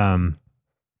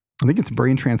 I think it's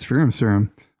brain transference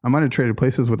serum. I might have traded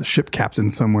places with a ship captain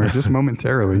somewhere just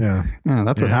momentarily. Yeah.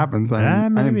 That's what Yeah. happens. I Yeah,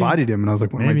 maybe. embodied him, and I was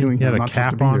like, "What am I Maybe doing you here? had I'm a not supposed to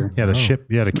cap be on. here." You had a ship.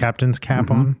 You had a captain's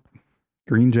cap on.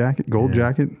 Green jacket, gold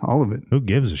jacket, all of it. Who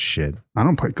gives a shit? I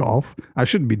don't play golf. I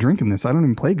shouldn't be drinking this. I don't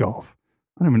even play golf.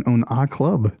 I don't even own a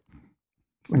club.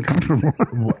 It's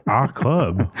uncomfortable. Our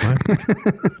club. What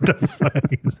the fuck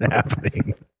is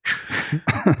happening?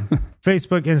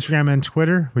 Facebook, Instagram, and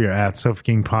Twitter. We are at Sofa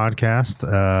King Podcast.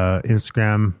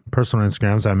 Instagram, personal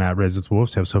Instagrams. I'm at Reds with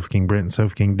Wolves. Have Sofa King Brent and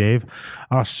Sofa King Dave.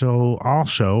 Also,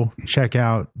 check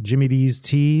out Jimmy D's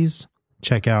Teas.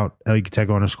 Check out El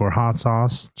Yucateco _hot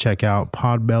sauce. Check out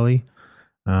Podbelly.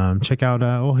 Check out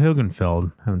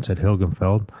Hilgenfeld. I haven't said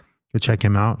Hilgenfeld. Go check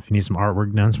him out if you need some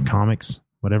artwork done, some comics,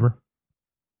 whatever.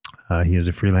 He is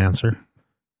a freelancer.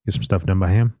 Get some stuff done by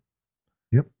him.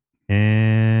 Yep.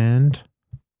 And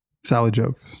salad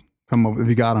jokes. Come up if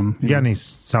you got them. You got any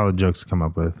salad jokes to come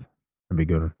up with? That'd be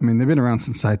good. I mean, they've been around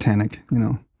since Titanic,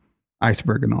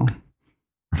 iceberg and all.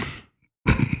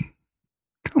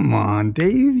 Come on,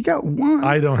 Dave. You got one.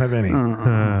 I don't have any.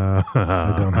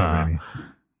 I don't have any.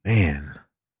 Man.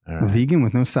 Right. Vegan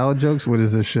with no salad jokes? What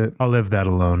is this shit? I'll leave that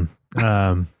alone.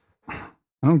 I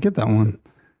don't get that one.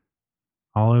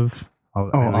 Olive.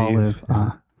 Olive. Olive.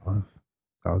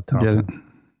 Salad top. Get it?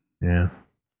 Yeah.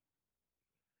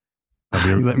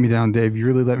 You let me down, Dave. You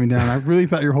really let me down. I really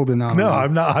thought you were holding out. No,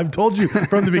 I'm not. I've told you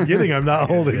from the beginning I'm not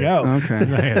holding out. Okay.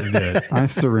 Not gonna do it. I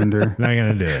surrender. Not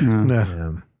gonna do it. No.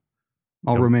 Yeah.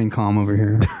 I'll remain calm over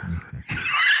here. You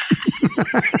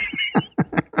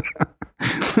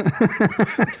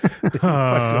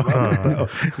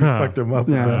fucked him up.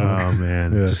 Yeah. Oh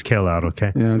man. Yeah. Just kill out,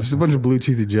 okay? Yeah, just a bunch of blue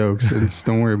cheesy jokes. And just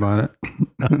don't worry about it.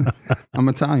 I'm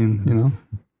Italian,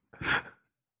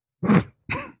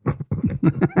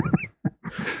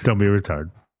 Don't be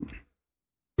retarded.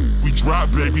 We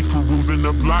drop babies perusing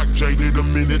the block, jaded a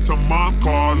minute to mom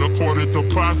call, according to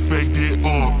prospect it.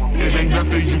 It ain't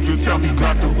nothing you can tell me,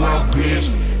 got the world,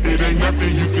 bitch. It ain't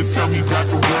nothing you can tell me, got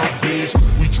the world, bitch.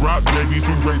 We drop babies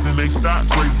who raising they stock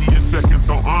crazy in seconds,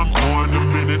 so I'm on a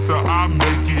minute till I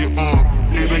make it.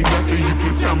 It ain't nothing you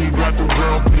can tell me, got the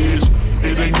world, bitch.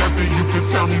 It ain't nothing you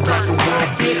can tell me about the world,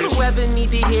 bitch. Whoever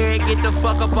need to hear it, get the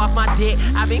fuck up off my dick.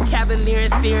 I've been cavalier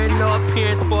and steering, no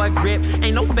appearance for a grip.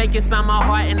 Ain't no fakest on my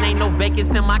heart and ain't no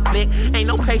vacance in my clique. Ain't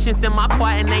no patience in my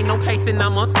part and ain't no pacing.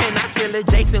 I'm on 10. I feel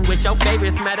adjacent with your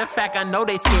favorites. Matter of fact, I know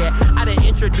they scared. I done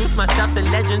introduced myself to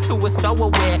legends who was so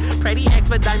aware. Pray to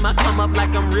expedite my come up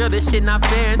like I'm real. This shit not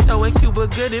fair. And throwing Cuba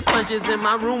Gooding punches in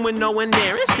my room with no one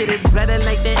there. And shit is better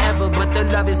late than ever, but the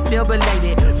love is still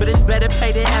belated. But it's better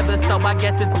paid than ever, so I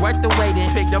guess it's worth the waiting.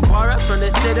 Pick the bar up from the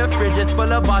sitter, fridge is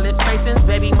full of all its tracings.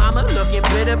 Baby mama looking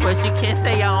bitter, but she can't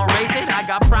say I don't raise it. I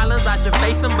got problems, I should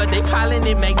face them, but they piling,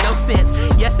 it make no sense.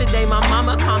 Yesterday my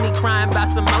mama called me crying about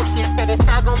some motion. Said it's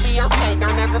all gonna be okay,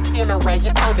 don't ever feel no way,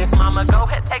 just hold this. Mama, go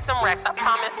ahead, take some racks, I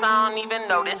promise I don't even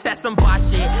notice. That's some boss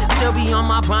shit, still be on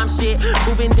my bomb shit.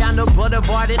 Moving down the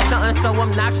boulevard, it's something so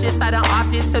obnoxious. I done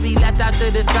opted to be left out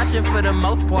the discussion for the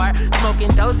most part.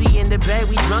 Smoking dozy in the bed,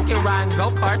 we drunk and riding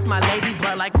go-karts. My lady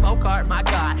blood like folk art, my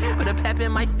God. Put a pep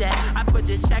in my step. I put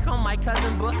the check on my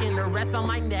cousin book and the rest on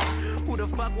my neck. Who the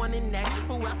fuck wanted next?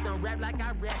 Who else done rap like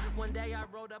I rap? One day I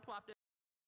rolled up off the